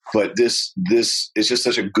 But this is just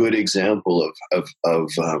such a good example of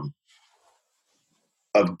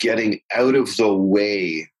getting out of the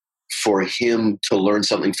way for him to learn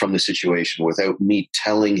something from the situation without me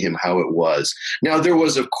telling him how it was. Now, there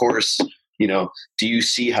was, of course, do you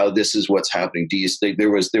see how this is what's happening? Do you think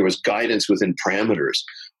there was guidance within parameters,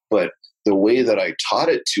 but the way that I taught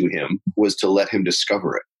it to him was to let him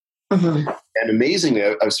discover it. Mm-hmm. And amazingly,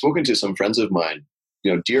 I've spoken to some friends of mine,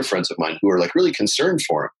 dear friends of mine, who are like really concerned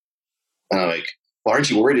for him. And I'm like, well,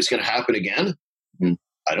 aren't you worried it's going to happen again?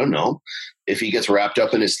 I don't know. If he gets wrapped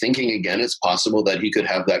up in his thinking again, it's possible that he could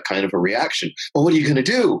have that kind of a reaction. Well, what are you going to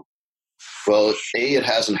do? Well, A, it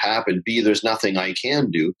hasn't happened. B, there's nothing I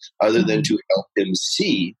can do other than to help him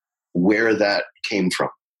see where that came from.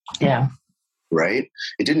 Yeah. Right?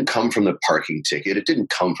 It didn't come from the parking ticket. It didn't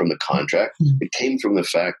come from the contract. It came from the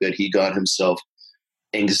fact that he got himself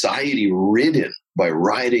anxiety ridden by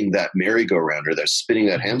riding that merry-go-round or that spinning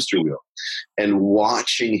that hamster wheel, and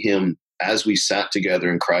watching him as we sat together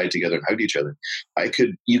and cried together and hugged each other.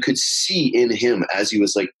 You could see in him as he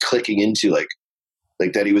was like clicking into like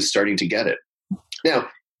that he was starting to get it. Now,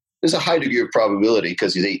 there's a high degree of probability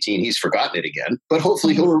because he's 18, he's forgotten it again, but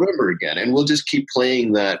hopefully he'll remember again. And we'll just keep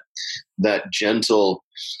playing that gentle,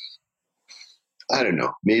 I don't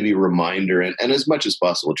know, maybe reminder, and as much as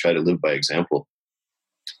possible, try to live by example.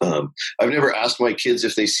 I've never asked my kids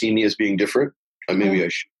if they see me as being different. Maybe I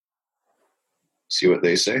should see what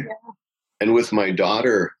they say. Yeah. And with my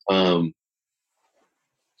daughter, a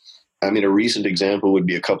recent example would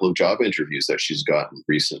be a couple of job interviews that she's gotten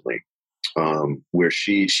recently. Where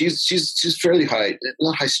she's fairly high,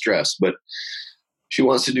 not high stress, but she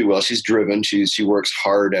wants to do well. She's driven. She works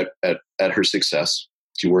hard at her success.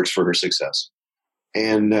 She works for her success,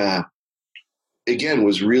 and again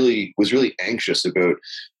was really anxious about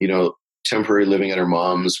temporary living at her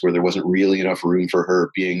mom's, where there wasn't really enough room for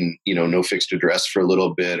her, being no fixed address for a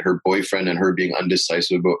little bit. Her boyfriend and her being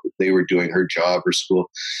undecisive about what they were doing, her job, her school,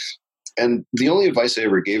 and the only advice I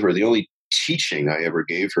ever gave her, the only teaching I ever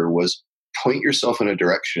gave her was, point yourself in a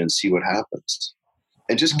direction and see what happens.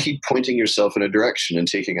 And just keep pointing yourself in a direction and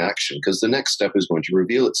taking action, because the next step is going to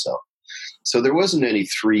reveal itself. So there wasn't any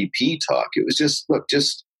 3P talk. It was just, look,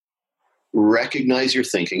 just recognize your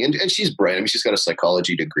thinking. And she's bright. She's got a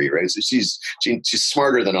psychology degree, right? So she's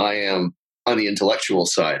smarter than I am on the intellectual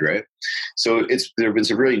side, right? So there have been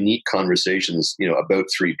some really neat conversations, about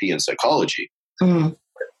 3P and psychology. Mm-hmm.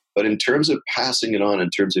 But in terms of passing it on, in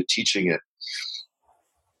terms of teaching it,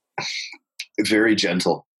 very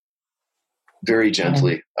gentle, very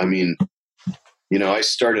gently. I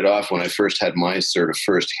started off when I first had my sort of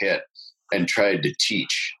first hit and tried to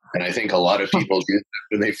teach. And I think a lot of people do that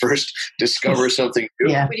when they first discover something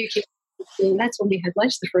new. Yeah. That's when we had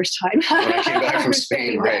lunch the first time. When I came back from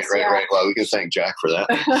Spain. Right. Well, we can thank Jack for that.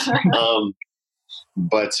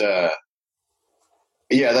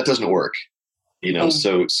 That doesn't work.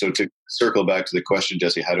 So to circle back to the question,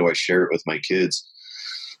 Jesse, how do I share it with my kids?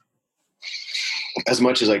 As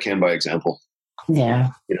much as I can by example. Yeah.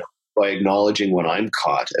 By acknowledging when I'm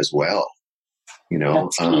caught as well.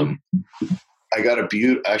 I got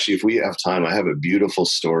actually, if we have time, I have a beautiful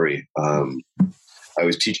story. I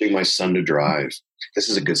was teaching my son to drive. This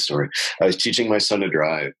is a good story. I was teaching my son to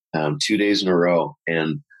drive 2 days in a row,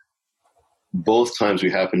 and both times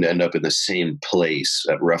we happened to end up in the same place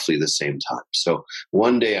at roughly the same time. So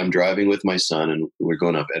one day I'm driving with my son, and we're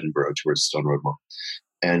going up Edinburgh towards Stone Road Mall.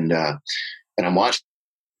 And I'm watching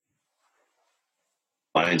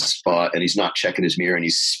blind spot, and he's not checking his mirror, and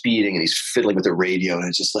he's speeding, and he's fiddling with the radio, and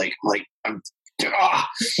it's just so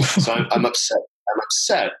I'm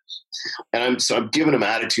upset, and I'm giving him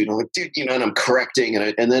attitude. I'm like, dude, and I'm correcting,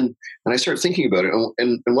 and then I start thinking about it,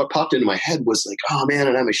 and what popped into my head was like, oh man,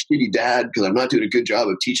 and I'm a shitty dad because I'm not doing a good job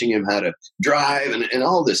of teaching him how to drive, and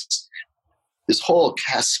all this whole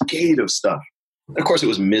cascade of stuff. And of course, it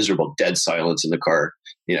was miserable, dead silence in the car.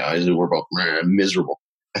 We're both miserable.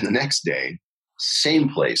 And the next day, same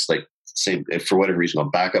place, for whatever reason, I'll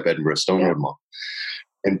back up Edinburgh, Stone Road Mall,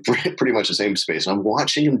 and pretty much the same space. And I'm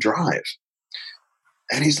watching him drive.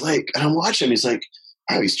 And I'm watching him, he's like,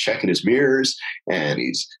 oh, he's checking his mirrors, and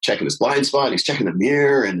he's checking his blind spot, and he's checking the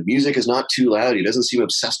mirror, and the music is not too loud. He doesn't seem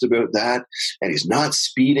obsessed about that, and he's not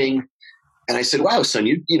speeding. And I said, wow, son,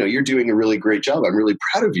 you're doing a really great job. I'm really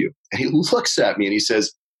proud of you. And he looks at me and he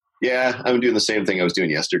says, yeah, I'm doing the same thing I was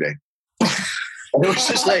doing yesterday. And it was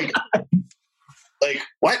just like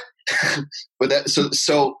what? But that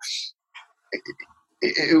so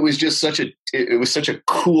it was just such a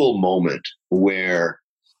cool moment where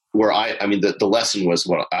I mean the lesson was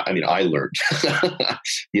what I learned,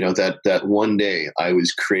 that one day I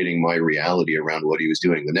was creating my reality around what he was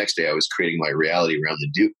doing. The next day I was creating my reality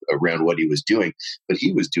around what he was doing, but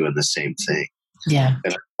he was doing the same thing. Yeah.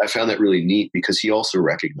 And I found that really neat because he also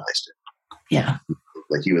recognized it. Yeah.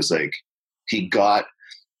 Like he was like, he got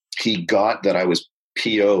that I was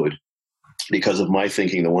PO'd because of my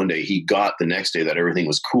thinking the one day. He got the next day that everything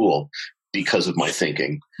was cool because of my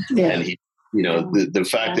thinking. Yeah. And he, the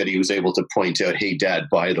fact that he was able to point out, hey, Dad,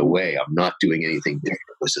 by the way, I'm not doing anything different,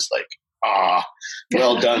 was just like,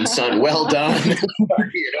 well done, son. Well done.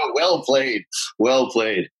 Well played. Well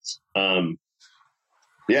played.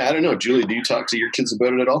 Yeah, I don't know. Julie, do you talk to your kids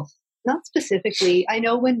about it at all? Not specifically. I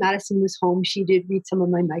know when Madison was home, she did read some of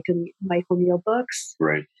my Michael Neal books.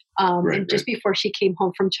 Right. And just before she came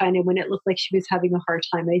home from China, when it looked like she was having a hard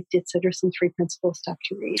time, I did send her some 3 principle stuff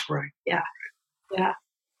to read. Right. Yeah. Yeah.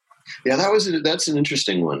 Yeah, that's an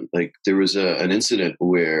interesting one. Like there was an incident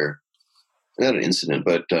where, not an incident,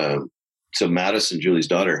 but so Madison, Julie's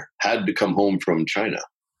daughter, had to come home from China.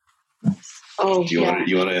 Oh, you want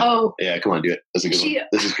to? Oh, yeah. Come on, do it. That's a good one.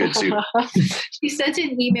 This is good too. She sent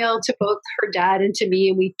an email to both her dad and to me,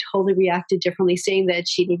 and we totally reacted differently, saying that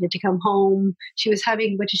she needed to come home. She was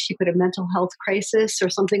having, what did she put, a mental health crisis or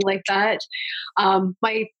something like that.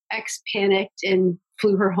 My ex panicked and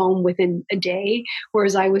flew her home within a day,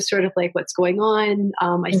 whereas I was sort of like, what's going on?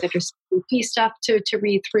 I sent her some key stuff to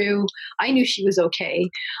read through. I knew she was okay.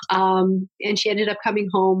 And she ended up coming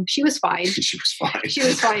home. She was fine. She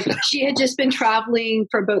was fine. She had just been traveling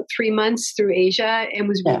for about 3 months through Asia and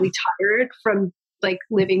was really tired from like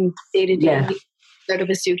living day to day out of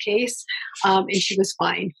a suitcase. And she was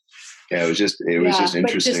fine. Yeah, it was just interesting.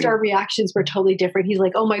 But just our reactions were totally different. He's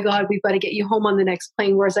like, oh my God, we've got to get you home on the next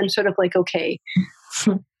plane. Whereas I'm sort of like, okay,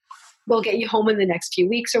 we'll get you home in the next few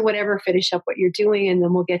weeks or whatever, finish up what you're doing, and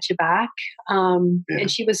then we'll get you back. And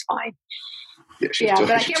she was fine. Yeah,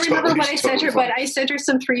 but I can't remember what I sent her, but I sent her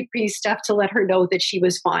some 3P stuff to let her know that she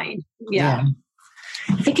was fine. Yeah.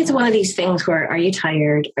 I think it's one of these things where, are you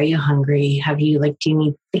tired? Are you hungry? Do you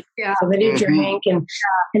need somebody to drink? And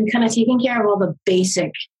kind of taking care of all the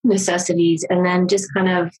basic necessities, and then just kind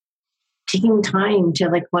of taking time to,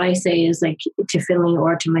 like, what I say is like to Finley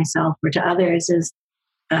or to myself or to others is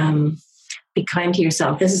be kind to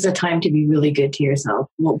yourself. This is a time to be really good to yourself,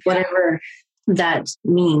 whatever that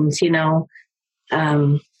means,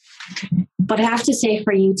 but I have to say,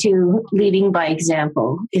 for you two, leading by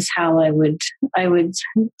example is how I would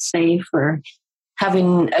say for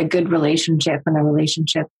having a good relationship, and a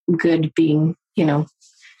relationship good being,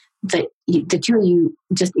 that the two of you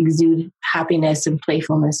just exude happiness and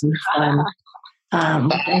playfulness and fun.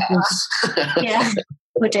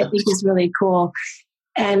 Which I think is really cool.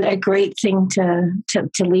 And a great thing to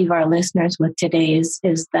leave our listeners with today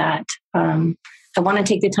is that I want to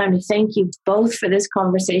take the time to thank you both for this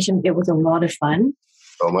conversation. It was a lot of fun.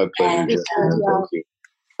 Oh, my pleasure. Thank you.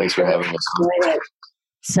 Thanks for having us.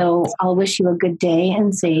 So I'll wish you a good day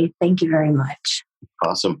and say thank you very much.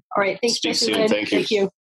 Awesome. All right. Thanks. Speak soon. Thank you.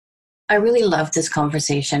 I really loved this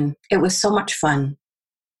conversation. It was so much fun.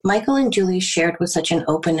 Michael and Julie shared with such an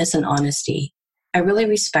openness and honesty. I really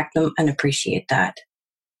respect them and appreciate that.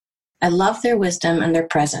 I love their wisdom and their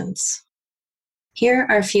presence. Here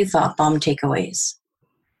are a few thought bomb takeaways.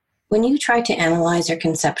 When you try to analyze or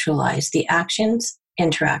conceptualize the actions,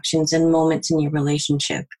 interactions, and moments in your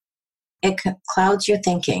relationship, it clouds your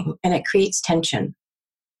thinking and it creates tension.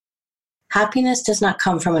 Happiness does not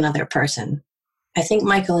come from another person. I think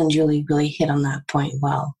Michael and Julie really hit on that point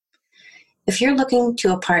well. If you're looking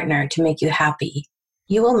to a partner to make you happy,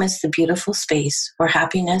 you will miss the beautiful space where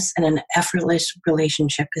happiness and an effortless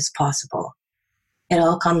relationship is possible. It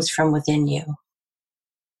all comes from within you.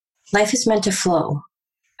 Life is meant to flow.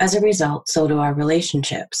 As a result, so do our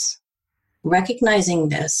relationships. Recognizing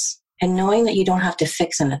this and knowing that you don't have to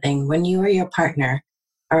fix anything when you or your partner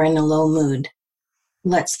are in a low mood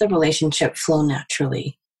lets the relationship flow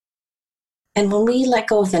naturally. And when we let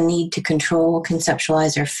go of the need to control,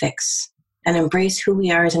 conceptualize, or fix, and embrace who we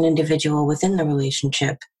are as an individual within the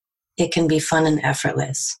relationship, it can be fun and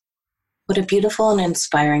effortless. What a beautiful and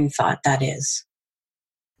inspiring thought that is.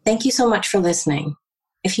 Thank you so much for listening.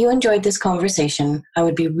 If you enjoyed this conversation, I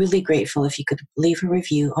would be really grateful if you could leave a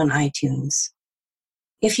review on iTunes.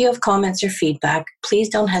 If you have comments or feedback, please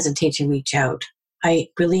don't hesitate to reach out. I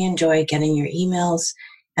really enjoy getting your emails,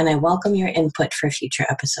 and I welcome your input for future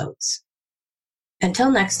episodes.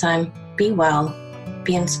 Until next time, be well,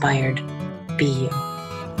 be inspired, be you.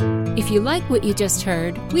 If you like what you just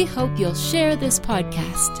heard, we hope you'll share this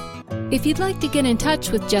podcast. If you'd like to get in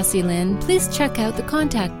touch with Jessie Lynn, please check out the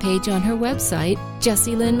contact page on her website,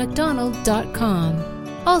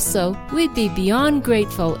 jessieLynnMcDonald.com. Also, we'd be beyond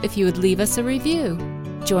grateful if you would leave us a review.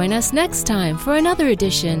 Join us next time for another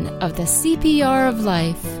edition of the CPR of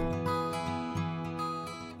Life.